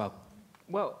people as well.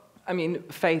 Well, I mean,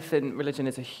 faith and religion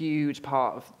is a huge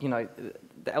part of,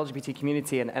 the LGBT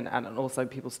community, and also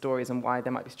people's stories and why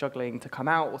they might be struggling to come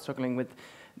out or struggling with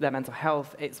their mental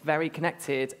health. It's very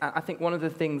connected. And I think one of the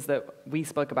things that we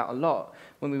spoke about a lot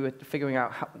when we were figuring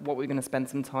out what we were going to spend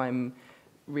some time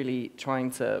really trying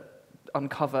to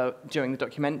uncover during the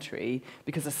documentary,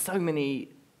 because there's so many,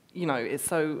 it's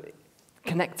so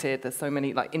connected, there's so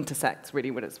many intersects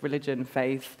really, whether it's religion,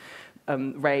 faith,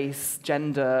 race,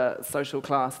 gender, social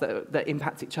class that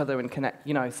impact each other and connect,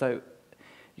 so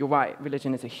you're right,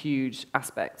 religion is a huge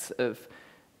aspect of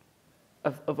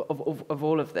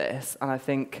all of this, and I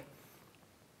think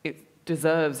it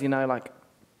deserves, 10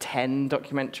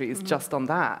 documentaries just on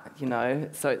that,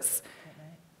 so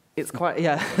it's quite,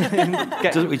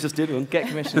 we just did one. Get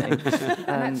commissioning. And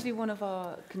actually, one of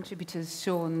our contributors,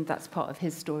 Sean, that's part of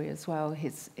his story as well.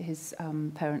 His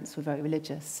parents were very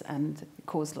religious, and it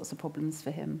caused lots of problems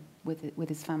for him with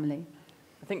his family.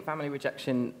 I think family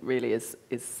rejection really is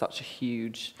such a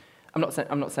huge I'm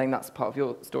not saying that's part of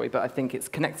your story, but I think it's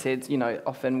connected. You know,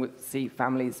 often we see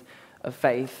families of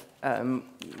faith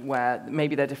where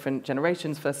maybe they're different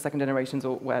generations, first, second generations,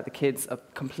 or where the kids are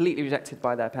completely rejected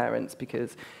by their parents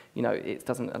because, you know, it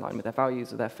doesn't align with their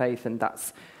values or their faith, and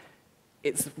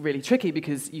it's really tricky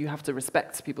because you have to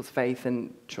respect people's faith,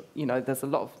 and you know,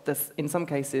 there's in some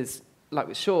cases, like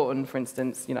with Sean, for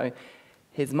instance, you know,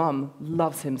 his mum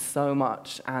loves him so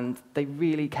much, and they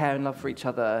really care and love for each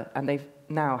other, and they've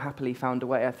now happily found a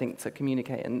way, I think, to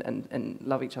communicate and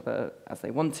love each other as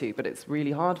they want to, but it's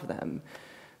really hard for them.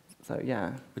 So,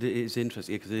 yeah. But it is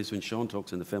interesting, because it is when Sean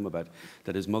talks in the film about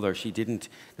that his mother, the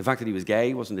fact that he was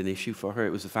gay wasn't an issue for her, it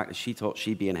was the fact that she thought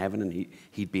she'd be in heaven and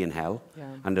he'd be in hell,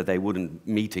 and that they wouldn't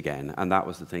meet again, and that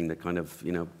was the thing that kind of,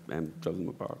 you know, drove them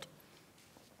apart.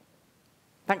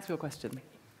 Thanks for your question.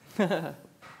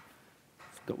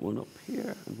 Got one up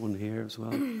here and one here as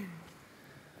well.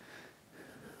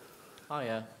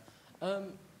 Hiya. I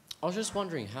was just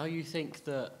wondering how you think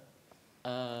that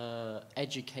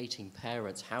educating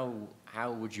parents,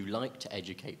 how would you like to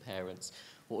educate parents?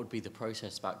 What would be the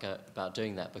process about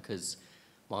doing that? Because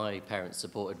my parents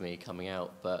supported me coming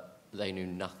out, but they knew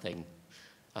nothing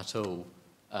at all.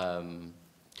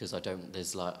 Because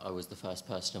I was the first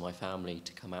person in my family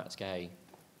to come out as gay.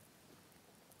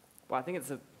 Well, I think it's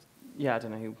I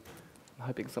don't know. I'm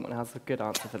hoping someone has a good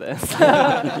answer for this.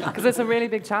 Because it's a really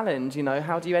big challenge, you know.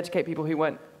 How do you educate people who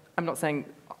weren't, I'm not saying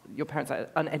your parents are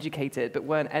uneducated, but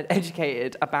weren't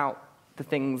educated about the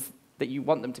things that you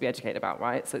want them to be educated about,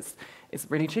 right? So it's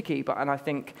really tricky, and I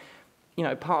think, you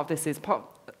know, part of this is,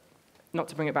 not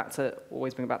to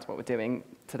always bring it back to what we're doing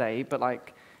today, but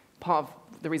like, part of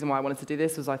the reason why I wanted to do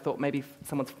this was I thought maybe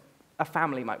a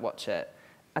family might watch it,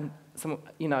 and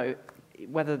you know,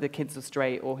 whether the kids are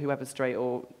straight or whoever's straight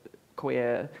or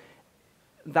queer,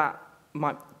 that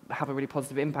might have a really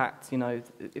positive impact, you know,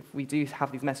 if we do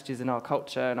have these messages in our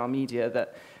culture and our media,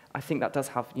 that I think that does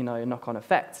have, you know, a knock-on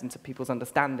effect into people's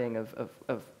understanding of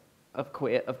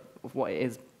queer, of what it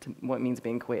is, what it means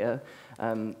being queer.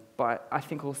 But I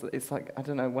think also it's like, I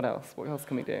don't know, what else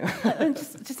can we do? I'm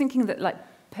just thinking that, like,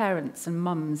 parents and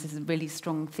mums is a really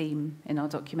strong theme in our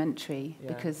documentary,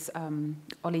 because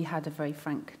Olly had a very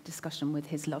frank discussion with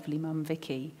his lovely mum,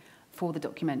 Vicki, for the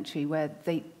documentary, where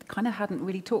they kind of hadn't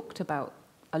really talked about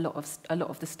a lot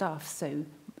of the stuff. So,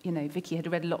 you know, Vicki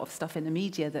had read a lot of stuff in the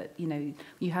media that, you know,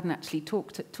 you hadn't actually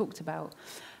talked about.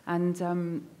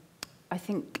 And I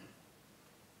think,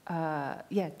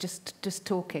 just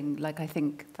talking, like, I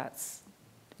think that's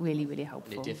really, really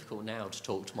helpful. It's difficult now to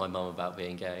talk to my mum about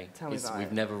being gay. Tell me about it.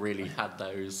 We've never really had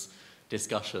those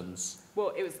discussions.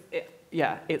 Well,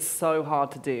 it's so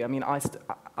hard to do. I mean,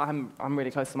 I'm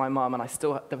really close to my mum, and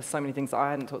there were so many things that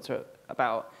I hadn't talked to her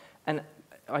about, and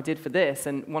I did for this.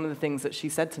 And one of the things that she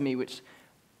said to me, which,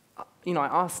 you know, I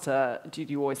asked her, "Did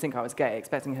you always think I was gay?"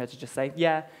 expecting her to just say,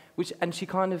 "Yeah," and she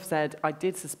kind of said, "I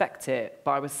did suspect it,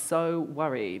 but I was so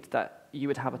worried that you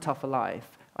would have a tougher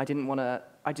life. I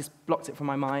just blocked it from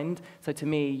my mind. So to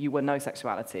me, you were no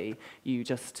sexuality. You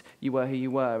were who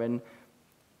you were." And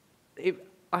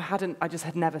I just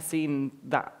had never seen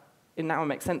that. It now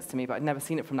makes sense to me, but I'd never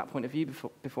seen it from that point of view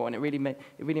before, and it really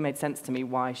made sense to me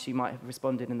why she might have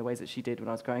responded in the ways that she did when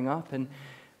I was growing up. And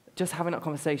just having that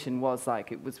conversation was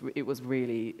like, it was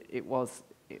really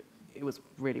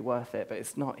worth it. But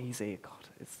it's not easy. God,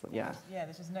 Yeah,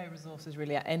 there's just no resources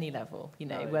really at any level. You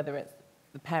know, whether it's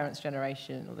the parents'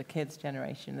 generation or the kids'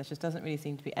 generation, there just doesn't really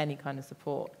seem to be any kind of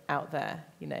support out there.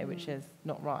 You know, which is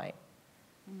not right.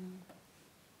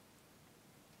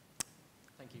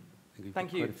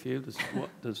 Thank you. Quite a few.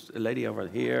 There's a lady over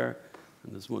here,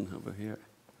 and there's one over here.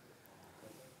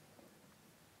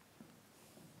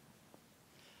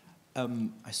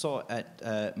 I saw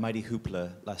at Mighty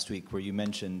Hoopla last week where you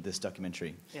mentioned this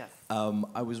documentary. Yes.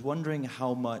 I was wondering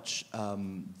how much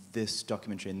this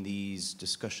documentary and these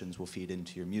discussions will feed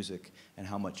into your music, and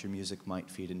how much your music might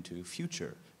feed into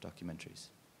future documentaries.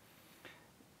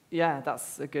 Yeah,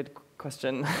 that's a good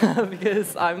question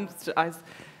because I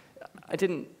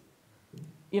didn't.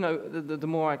 You know, the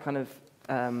more I kind of,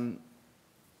 the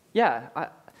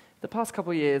past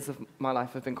couple of years of my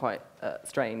life have been quite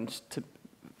strange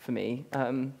for me,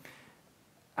 and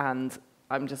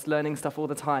I'm just learning stuff all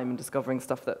the time and discovering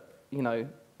stuff that, you know,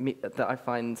 that I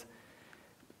find,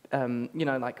 you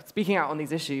know, like speaking out on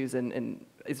these issues and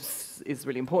is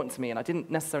really important to me, and I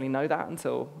didn't necessarily know that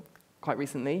until quite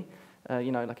recently,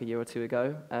 you know, like a year or two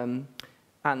ago, and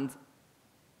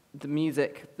the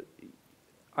music.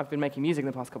 I've been making music in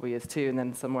the past couple of years too, and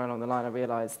then somewhere along the line I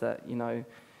realized that, you know,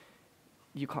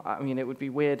 you can't, I mean, it would be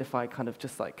weird if I kind of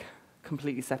just like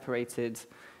completely separated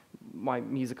my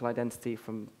musical identity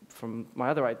from my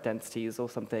other identities or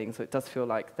something. So it does feel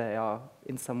like they are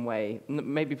in some way,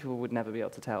 maybe people would never be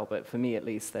able to tell, but for me at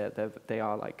least, they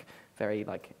are like very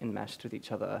like enmeshed with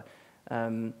each other.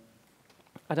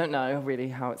 I don't know really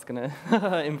how it's going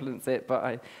to influence it,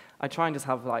 but I try and just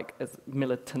have like a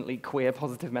militantly queer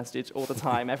positive message all the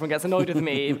time. Everyone gets annoyed with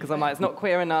me because I'm like, it's not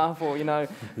queer enough, or, you know,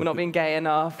 we're not being gay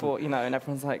enough, or, you know, and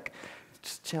everyone's like,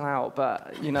 just chill out,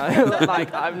 but, you know,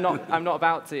 like, I'm not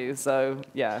about to, so,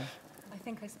 yeah. I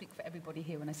think I speak for everybody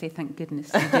here when I say thank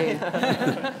goodness you do.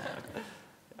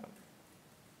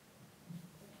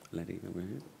 Lelia, over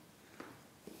here.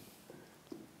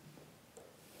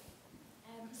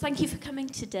 Thank you for coming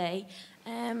today.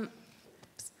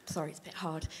 Sorry, it's a bit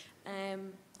hard.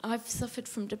 I've suffered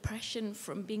from depression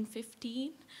from being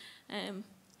 15.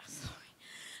 Sorry,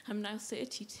 I'm now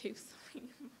 32, sorry.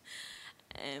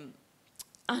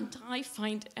 And I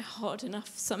find it hard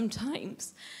enough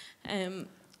sometimes.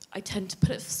 I tend to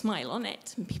put a smile on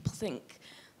it, and people think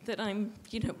that I'm,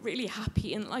 you know, really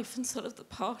happy in life and sort of the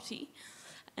party.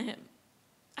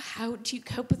 How do you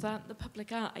cope with that in the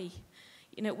public eye?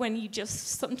 You know, when you just,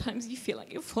 sometimes you feel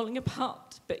like you're falling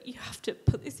apart, but you have to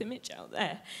put this image out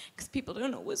there, because people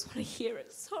don't always want to hear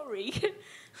it. Sorry.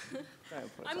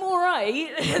 I'm all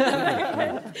right.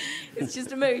 It's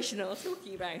just emotional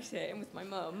talking about it, and with my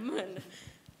mum. And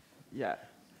Yeah,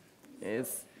 it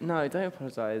is. No, don't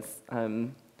apologise.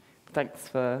 Thanks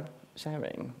for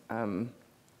sharing.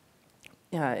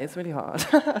 Yeah, it's really hard.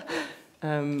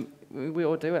 We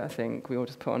all do it, I think. We all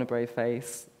just put on a brave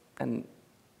face, and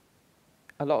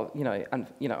a lot of,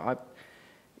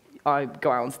 I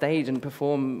go out on stage and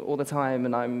perform all the time,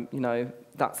 and I'm,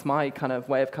 that's my kind of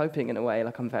way of coping in a way.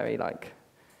 Like, I'm very, like,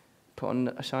 put on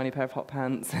a shiny pair of hot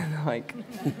pants, and, like,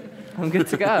 I'm good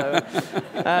to go.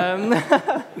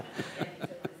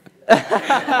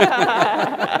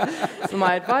 So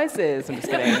my advice is, I'm just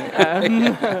kidding.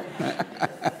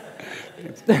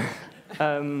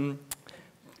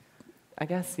 I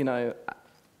guess,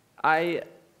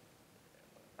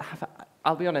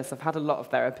 I'll be honest, I've had a lot of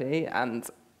therapy, and,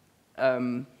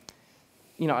 and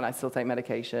I still take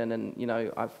medication, and,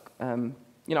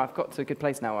 I've got to a good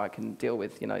place now where I can deal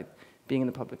with, being in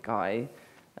the public eye.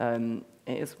 It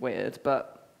is weird,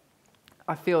 but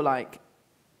I feel like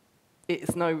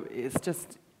it's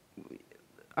just,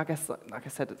 I guess, like I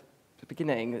said at the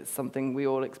beginning, it's something we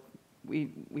all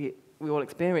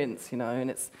experience, and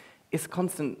it's a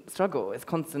constant struggle, it's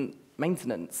constant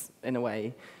maintenance in a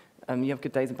way. You have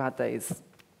good days and bad days,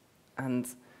 and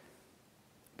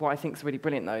what I think is really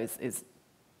brilliant though is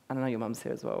I know your mum's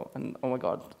here as well, and oh my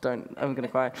God, I'm gonna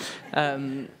cry.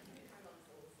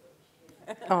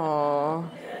 Aww.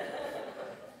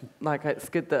 Like, it's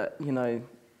good that,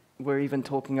 we're even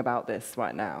talking about this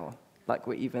right now. Like,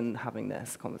 we're even having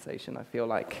this conversation, I feel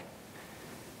like.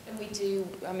 And we do,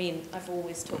 I've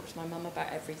always talked to my mum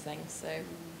about everything, so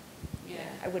yeah,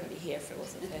 I wouldn't be here if it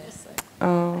wasn't here, so.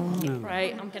 Oh.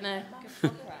 Right, I'm gonna go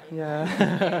cry.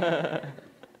 Yeah.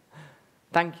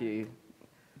 Thank you.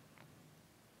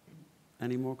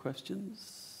 Any more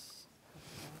questions?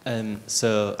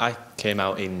 So I came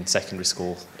out in secondary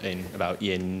school in about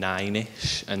year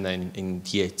 9-ish, and then in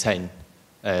year 10,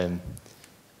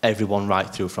 everyone right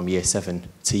through from year 7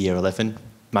 to year 11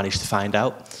 managed to find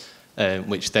out,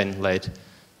 which then led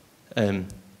to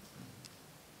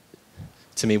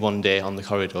me one day on the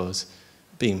corridors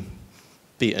being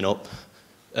beaten up,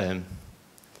 and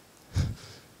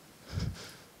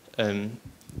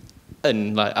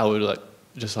like I was like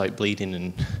just like bleeding,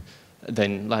 and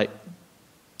then like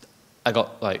I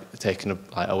got like taken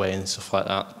like away and stuff like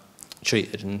that,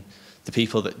 treated, and the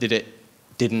people that did it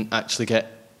didn't actually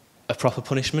get a proper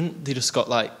punishment. They just got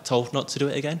like told not to do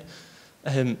it again.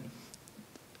 And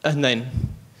then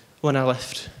when I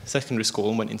left secondary school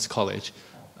and went into college,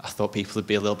 I thought people would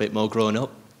be a little bit more grown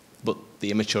up, but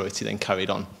the immaturity then carried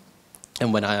on.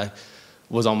 And when I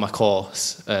was on my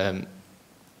course,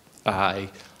 I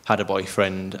had a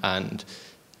boyfriend, and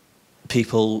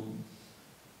people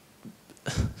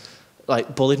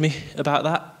like bullied me about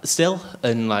that still,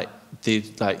 and like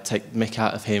they'd like take mick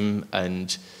out of him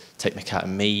and take mick out of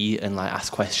me, and like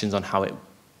ask questions on how it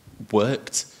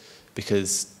worked,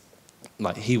 because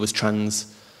like he was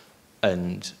trans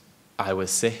and I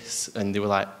was cis, and they were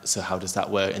like, so how does that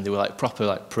work? And they were like proper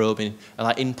like probing, and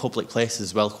like in public places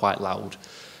as well, quite loud.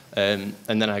 And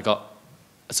then I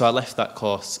left that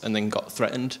course and then got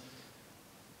threatened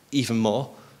even more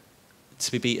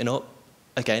to be beaten up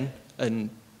again. And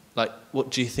like,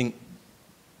 what do you think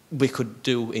we could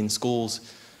do in schools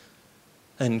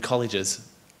and colleges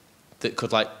that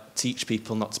could like teach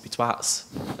people not to be twats.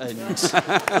 And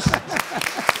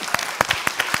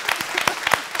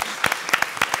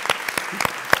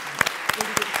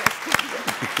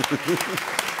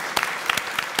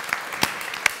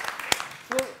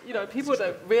well, you know, people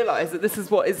don't realise that this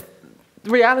is what is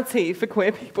reality for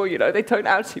queer people, you know. They don't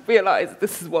actually realise that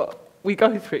this is what we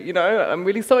go through, you know. I'm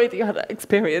really sorry that you had that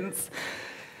experience.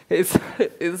 It's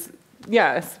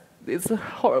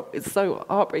horrible. It's so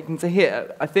heartbreaking to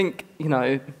hear. I think, you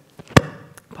know,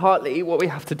 partly what we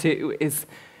have to do is,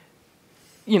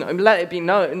 you know, let it be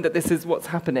known that this is what's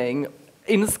happening.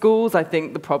 In schools, I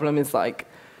think the problem is, like,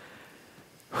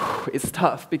 it's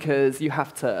tough because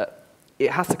it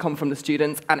has to come from the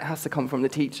students, and it has to come from the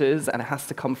teachers, and it has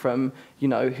to come from, you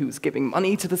know, who's giving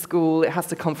money to the school. It has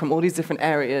to come from all these different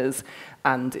areas,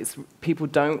 and people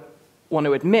don't want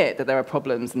to admit that there are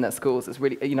problems in their schools. It's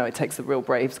really, you know, it takes a real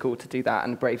brave school to do that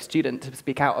and a brave student to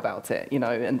speak out about it, you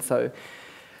know, and so,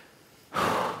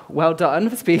 well done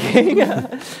for speaking.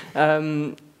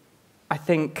 I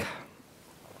think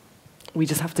we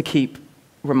just have to keep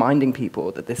reminding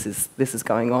people that this is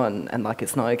going on, and, like,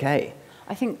 it's not okay.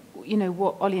 I think, you know,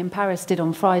 what Olly in Paris did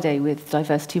on Friday with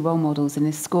diversity role models in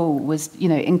his school was, you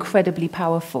know, incredibly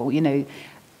powerful, you know,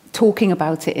 talking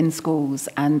about it in schools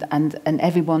and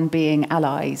everyone being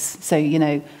allies. So, you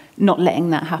know, not letting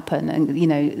that happen and, you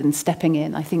know, and stepping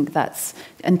in. I think that's,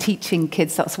 and teaching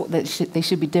kids that's what they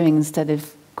should be doing instead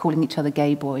of calling each other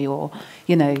gay boy or,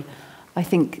 you know, I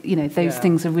think, you know, those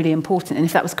things are really important. And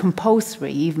if that was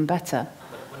compulsory, even better.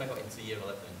 When I got into year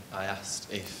 11, I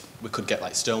asked if we could get,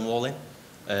 like, stonewalling.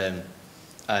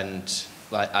 And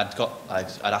like I'd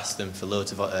asked them for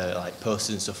loads of like posters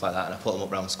and stuff like that, and I put them up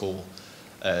around school,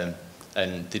 and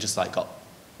they just, like, got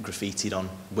graffitied on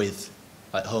with,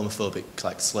 like, homophobic,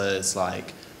 like, slurs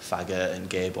like faggot and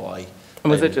gay boy.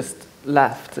 And was it just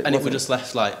left? And it was just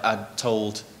left. Like, I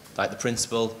told, like, the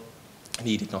principal, and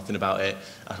he did nothing about it.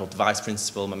 I told the vice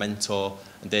principal, my mentor,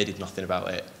 and they did nothing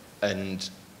about it. And,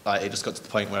 like, it just got to the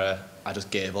point where I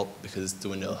just gave up because there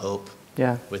was no hope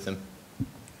with them.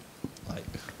 Like,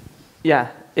 yeah,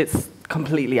 it's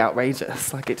completely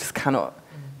outrageous. Like, it just cannot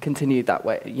continue that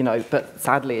way, you know. But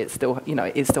sadly, it's still, you know,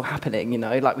 it is still happening, you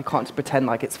know. Like, we can't just pretend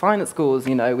like it's fine at schools,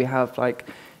 you know. We have, like,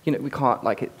 you know, we can't,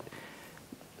 like, it.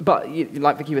 But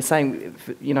like Vicki was saying,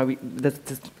 you know, there's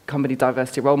company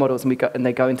diversity role models, and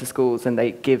they go into schools and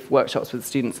they give workshops with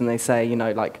students, and they say, you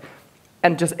know, like,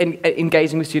 and just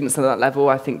engaging with students at that level,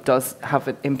 I think, does have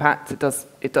an impact.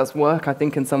 It does work, I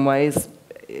think, in some ways.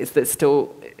 It's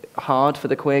still hard for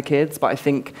the queer kids, but I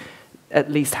think at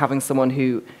least having someone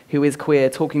who is queer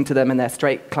talking to them and their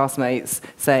straight classmates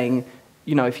saying,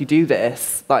 you know, if you do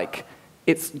this, like,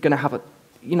 it's going to have a,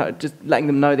 you know, just letting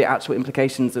them know the actual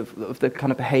implications of the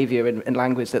kind of behaviour and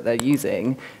language that they're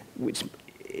using, which,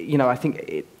 you know, I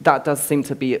think that does seem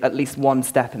to be at least one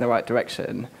step in the right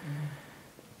direction.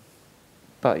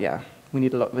 But yeah,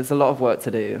 there's a lot of work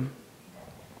to do.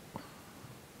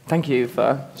 Thank you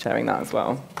for sharing that as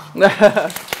well.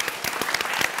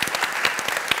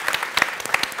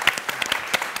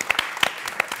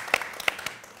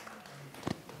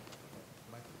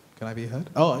 Can I be heard?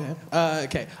 Oh, yeah.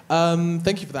 Okay.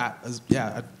 Thank you for that.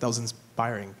 That was an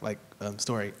inspiring, like,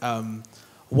 story.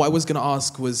 What I was going to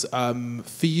ask was,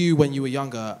 for you when you were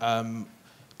younger,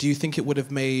 do you think it would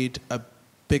have made a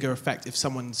bigger effect if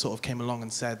someone sort of came along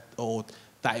and said, or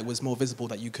that it was more visible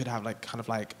that you could have, like, kind of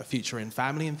like a future in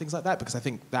family and things like that? Because I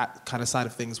think that kind of side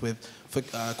of things for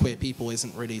queer people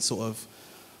isn't really sort of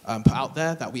put out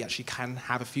there, that we actually can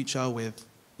have a future with,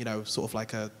 you know, sort of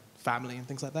like a family and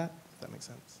things like that. If that makes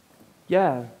sense.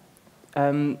 Yeah,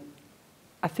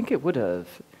 I think it would have.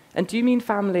 And do you mean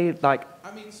family, like?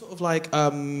 I mean, sort of like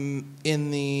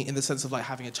in the sense of, like,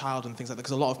 having a child and things like that.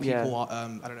 Because a lot of people are,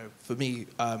 I don't know. For me,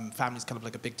 family's kind of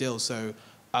like a big deal. So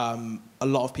a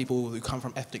lot of people who come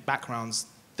from ethnic backgrounds,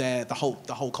 the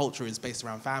whole culture is based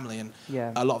around family, and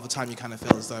a lot of the time you kind of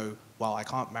feel as though, well, I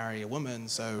can't marry a woman,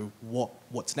 so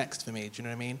what's next for me? Do you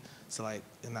know what I mean? So, like,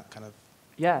 in that kind of.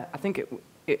 Yeah, I think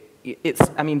it's,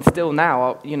 I mean, still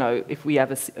now, you know, if we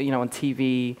ever, you know, on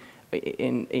TV,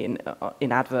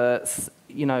 in adverts,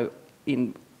 you know,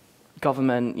 in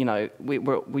government, you know,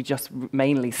 we just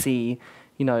mainly see,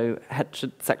 you know,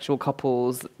 heterosexual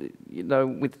couples, you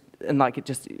know, and, like, it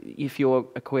just, if you're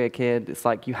a queer kid, it's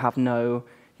like you're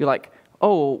like,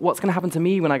 oh, what's going to happen to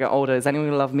me when I get older? Is anyone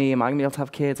going to love me? Am I going to be able to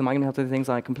have kids? Am I going to be able to do things?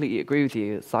 And I completely agree with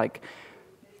you. It's like,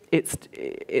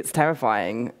 it's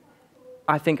terrifying.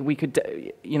 I think we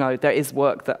could, you know, there is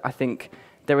work that I think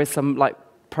there is some, like,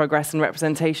 progress in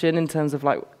representation in terms of,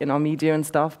 like, in our media and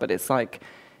stuff, but it's like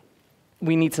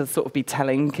we need to sort of be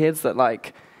telling kids that,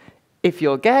 like, if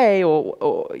you're gay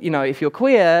or you know, if you're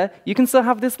queer, you can still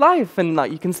have this life and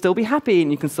like you can still be happy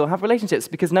and you can still have relationships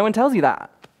because no one tells you that.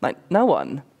 Like, no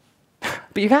one.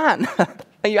 But you can.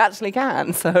 And you actually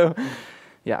can. So,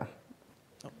 yeah.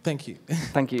 Thank you.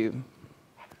 Thank you.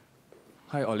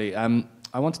 Hi, Olly.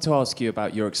 I wanted to ask you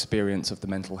about your experience of the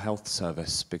mental health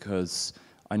service, because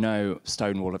I know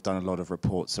Stonewall have done a lot of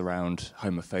reports around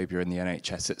homophobia in the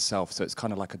NHS itself, so it's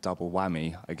kind of like a double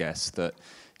whammy, I guess, that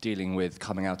dealing with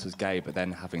coming out as gay, but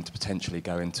then having to potentially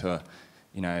go into a,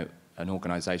 you know, an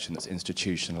organisation that's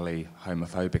institutionally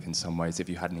homophobic in some ways. If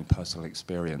you had any personal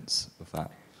experience of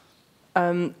that?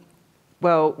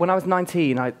 Well, when I was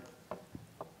 19,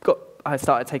 I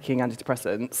started taking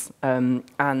antidepressants,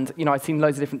 and you know, I'd seen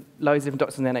loads of different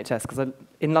doctors in the NHS, because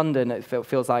in London it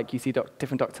feels like you see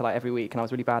different doctor like every week, and I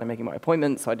was really bad at making my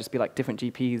appointments, so I'd just be like different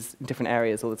GPs in different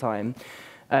areas all the time,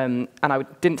 and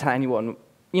didn't tell anyone.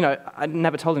 You know, I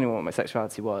never told anyone what my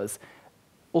sexuality was,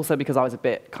 also because I was a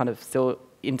bit kind of still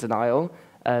in denial,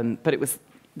 but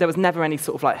there was never any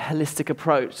sort of like holistic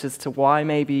approach as to why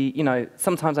maybe, you know,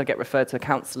 sometimes I'd get referred to a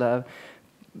counsellor,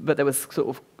 but there was sort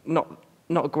of not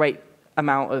a great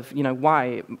amount of, you know,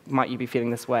 why might you be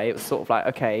feeling this way? It was sort of like,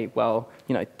 okay, well,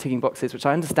 you know, ticking boxes, which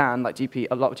I understand, like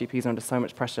a lot of GPs are under so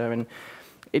much pressure, and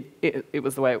it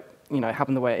was the way, you know, it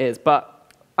happened the way it is.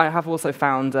 But I have also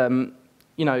found,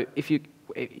 you know, if you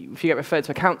get referred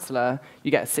to a counsellor,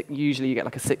 usually you get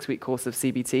like a 6-week course of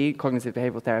CBT, cognitive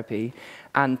behavioural therapy,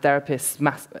 and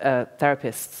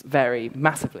therapists vary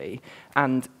massively.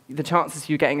 And the chances of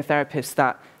you getting a therapist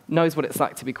that knows what it's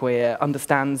like to be queer,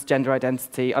 understands gender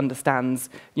identity, understands,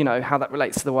 you know, how that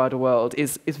relates to the wider world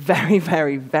is very,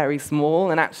 very, very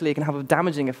small, and actually it can have a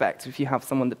damaging effect if you have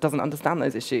someone that doesn't understand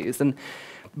those issues.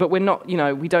 But we're not, you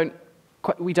know, we don't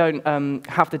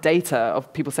have the data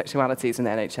of people's sexualities in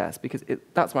the NHS, because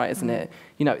that's right, isn't it?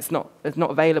 You know, it's not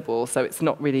available, so it's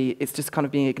not really, it's just kind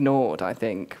of being ignored, I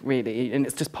think, really, and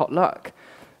it's just potluck,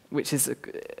 which is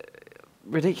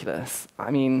ridiculous.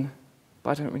 I mean,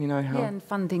 but I don't really know how. Yeah, and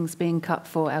funding's being cut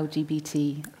for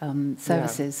LGBT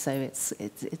services, so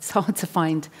it's hard to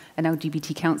find an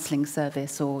LGBT counselling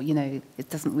service, or, you know,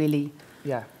 it doesn't really,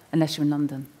 unless you're in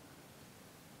London.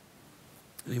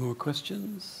 Any more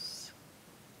questions?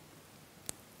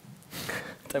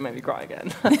 Don't make me cry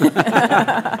again.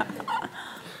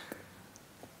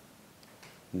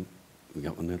 We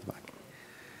got one there at the back.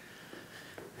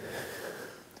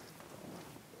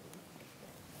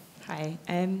 Hi.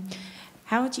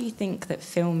 How do you think that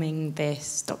filming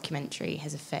this documentary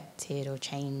has affected or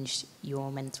changed your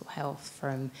mental health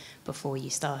from before you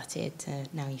started to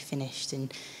now you finished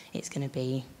and it's going to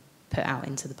be put out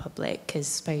into the public? Because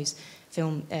I suppose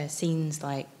film scenes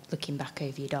like looking back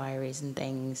over your diaries and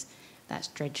things, that's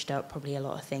dredged up probably a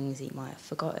lot of things that you might have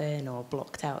forgotten or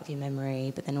blocked out of your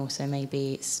memory, but then also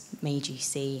maybe it's made you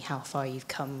see how far you've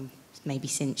come maybe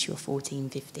since you were 14,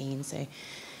 15. So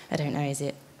I don't know, has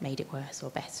it made it worse or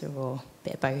better or a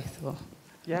bit of both? Or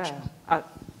yeah, sure.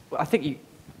 I think you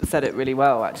said it really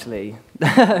well, actually.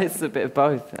 It's a bit of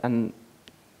both. And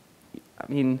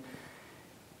I mean,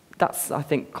 that's, I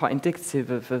think, quite indicative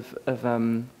of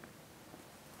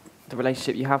the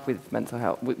relationship you have with mental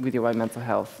health, with your own mental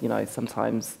health. You know,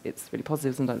 sometimes it's really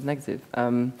positive, sometimes negative.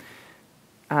 And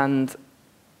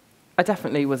I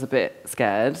definitely was a bit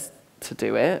scared to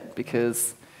do it,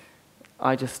 because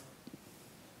I just,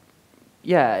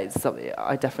 I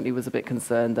definitely was a bit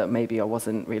concerned that maybe I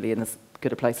wasn't really in as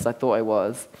good a place as I thought I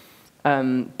was.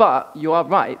 But you are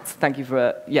right. Thank you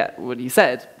for what you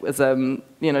said. Was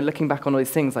you know, looking back on all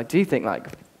these things, I do think like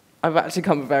I've actually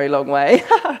come a very long way,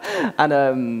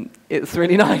 and it's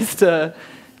really nice to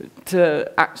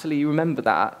actually remember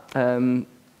that. And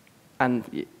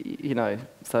you know,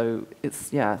 so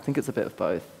it's I think it's a bit of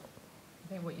both.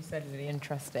 I think what you said is really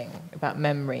interesting about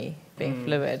memory being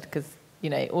fluid, because you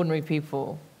know, ordinary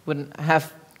people wouldn't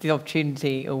have the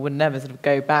opportunity or would never sort of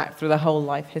go back through the whole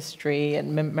life history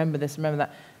and remember this, remember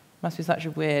that. Must be such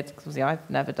a weird, because obviously I've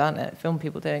never done it, film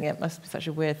people doing it, must be such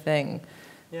a weird thing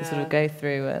to sort of go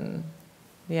through, and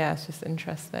it's just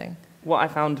interesting. What I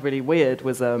found really weird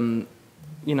was, you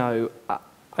know,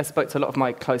 I spoke to a lot of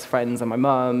my close friends and my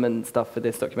mum and stuff for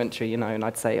this documentary, you know, and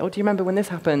I'd say, oh, do you remember when this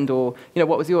happened? Or, you know,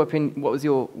 what was your opinion, what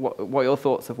were your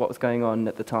thoughts of what was going on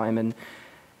at the time? And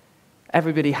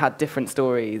everybody had different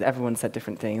stories, everyone said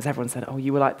different things, everyone said, oh,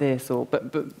 you were like this, or,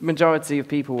 but majority of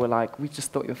people were like, we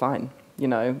just thought you were fine. You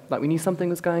know, like we knew something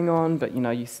was going on, but you know,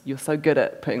 you're so good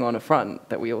at putting on a front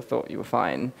that we all thought you were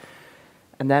fine.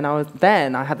 And then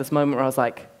I had this moment where I was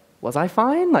like, was I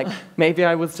fine? Like maybe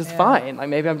I was just fine. Like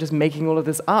maybe I'm just making all of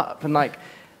this up. And like,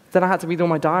 then I had to read all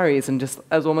my diaries, and just, it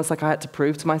was almost like I had to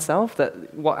prove to myself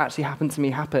that what actually happened to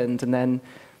me happened, and then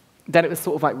it was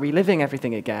sort of like reliving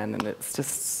everything again, and it's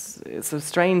a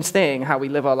strange thing how we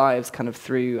live our lives kind of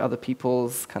through other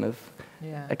people's kind of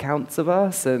accounts of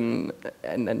us, and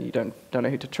then you don't know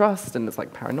who to trust, and it's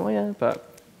like paranoia, but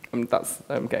I'm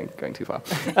going too far.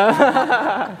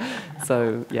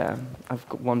 So yeah, I've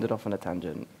wandered off on a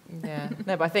tangent. Yeah,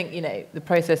 no, but I think, you know, the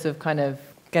process of kind of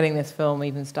getting this film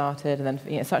even started, and then,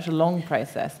 you know, it's such a long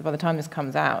process. By the time this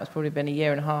comes out, it's probably been a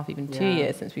year and a half, even 2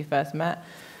 years since we first met.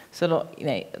 So a lot, you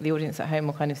know, the audience at home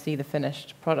will kind of see the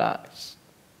finished product,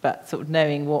 but sort of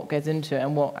knowing what goes into it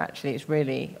and what actually it's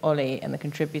really Olly and the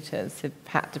contributors have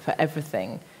had to put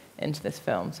everything into this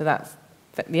film. So that's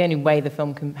the only way the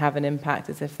film can have an impact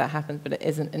is if that happens, but it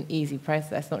isn't an easy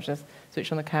process. Not just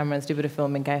switch on the camera and do a bit of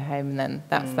film and go home and then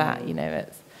that's that. You know,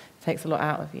 it takes a lot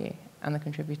out of you and the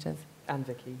contributors. And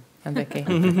Vicki. And Vicki.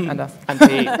 And us. And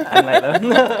Pete. And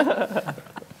Lelia.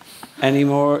 Any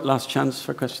more last chance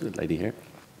for a question? The lady here.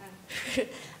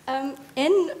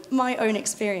 In my own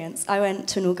experience, I went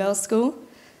to an all-girls school,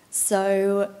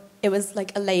 so it was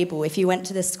like a label. If you went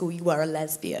to this school, you were a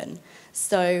lesbian.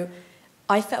 So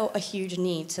I felt a huge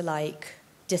need to like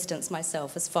distance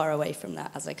myself as far away from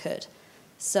that as I could.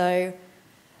 So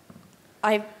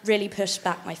I really pushed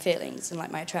back my feelings and like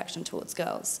my attraction towards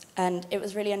girls. And it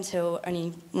was really until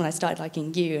only when I started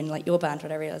liking you and like your band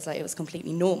when I realised like it was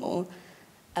completely normal.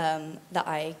 That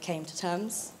I came to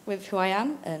terms with who I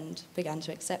am and began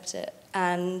to accept it.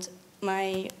 And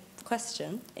my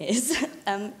question is,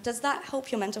 does that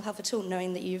help your mental health at all,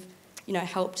 knowing that you've, you know,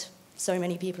 helped so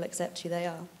many people accept who they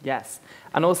are? Yes,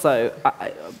 and also,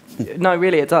 no,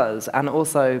 really it does. And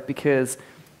also because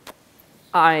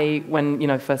when, you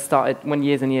know, first started, when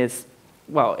years and years,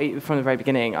 well, from the very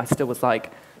beginning, I still was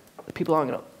like, people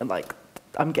aren't gonna, like,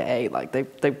 I'm gay, like,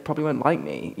 they probably won't like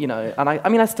me, you know, and I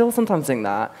mean, I still sometimes think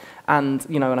that, and,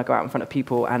 you know, when I go out in front of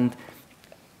people, and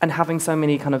having so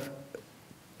many kind of,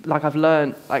 like, I've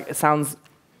learned, like, it sounds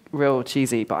real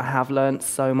cheesy, but I have learned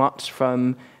so much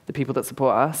from the people that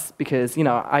support us, because, you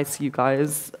know, I see you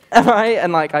guys, right,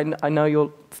 and, like, I know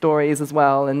your stories as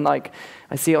well, and, like,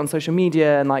 I see it on social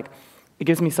media, and, like, it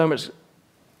gives me so much,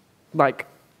 like,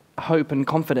 hope and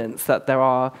confidence that there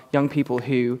are young people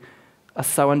who are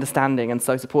so understanding and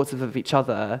so supportive of each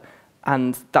other,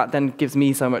 and that then gives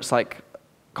me so much like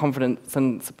confidence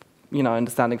and, you know,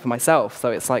 understanding for myself. So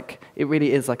it's like, it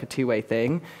really is like a two-way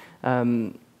thing,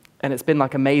 and it's been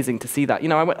like amazing to see that. You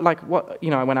know, I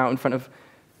went out in front of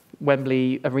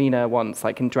Wembley Arena once,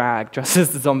 like in drag, dressed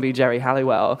as the zombie Jerry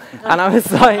Halliwell, and I was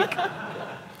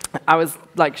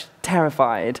like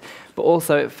terrified, but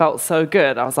also it felt so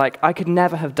good. I was like, I could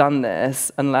never have done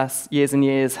this unless Years and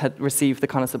Years had received the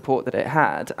kind of support that it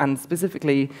had. And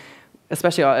specifically,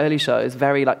 especially our early shows,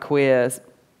 very like queer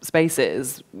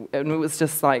spaces. And it was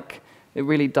just like, it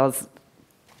really does,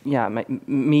 yeah,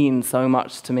 mean so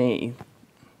much to me.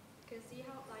 Because you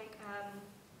have like,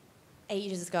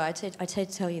 ages ago, I tried to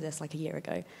tell you this like a year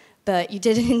ago, but you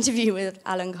did an interview with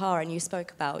Alan Carr and you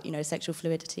spoke about, you know, sexual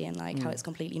fluidity and like how it's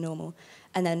completely normal.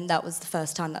 And then that was the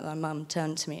first time that my mum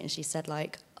turned to me and she said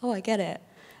like, oh, I get it.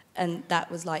 And that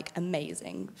was like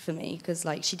amazing for me because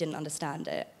like she didn't understand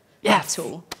it at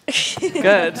all.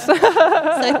 Good. So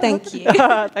thank you.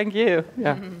 Thank you.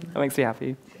 Yeah, that makes me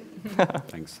happy.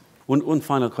 Thanks. One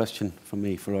final question from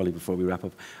me for Olly before we wrap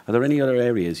up. Are there any other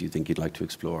areas you think you'd like to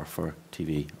explore for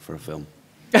TV, for a film?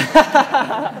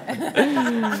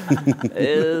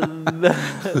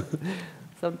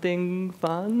 Something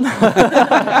fun?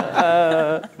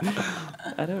 I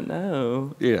don't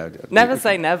know. Yeah, never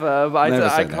say never, but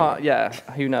I can't. Never. Yeah,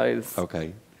 who knows?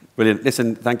 Okay. Brilliant.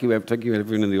 Listen, thank you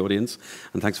everyone in the audience,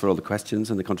 and thanks for all the questions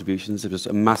and the contributions. It was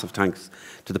a massive thanks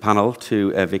to the panel,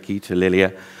 to Vicki, to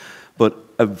Lelia, but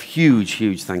a huge,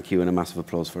 huge thank you and a massive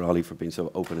applause for Olly for being so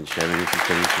open and sharing his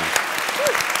experience.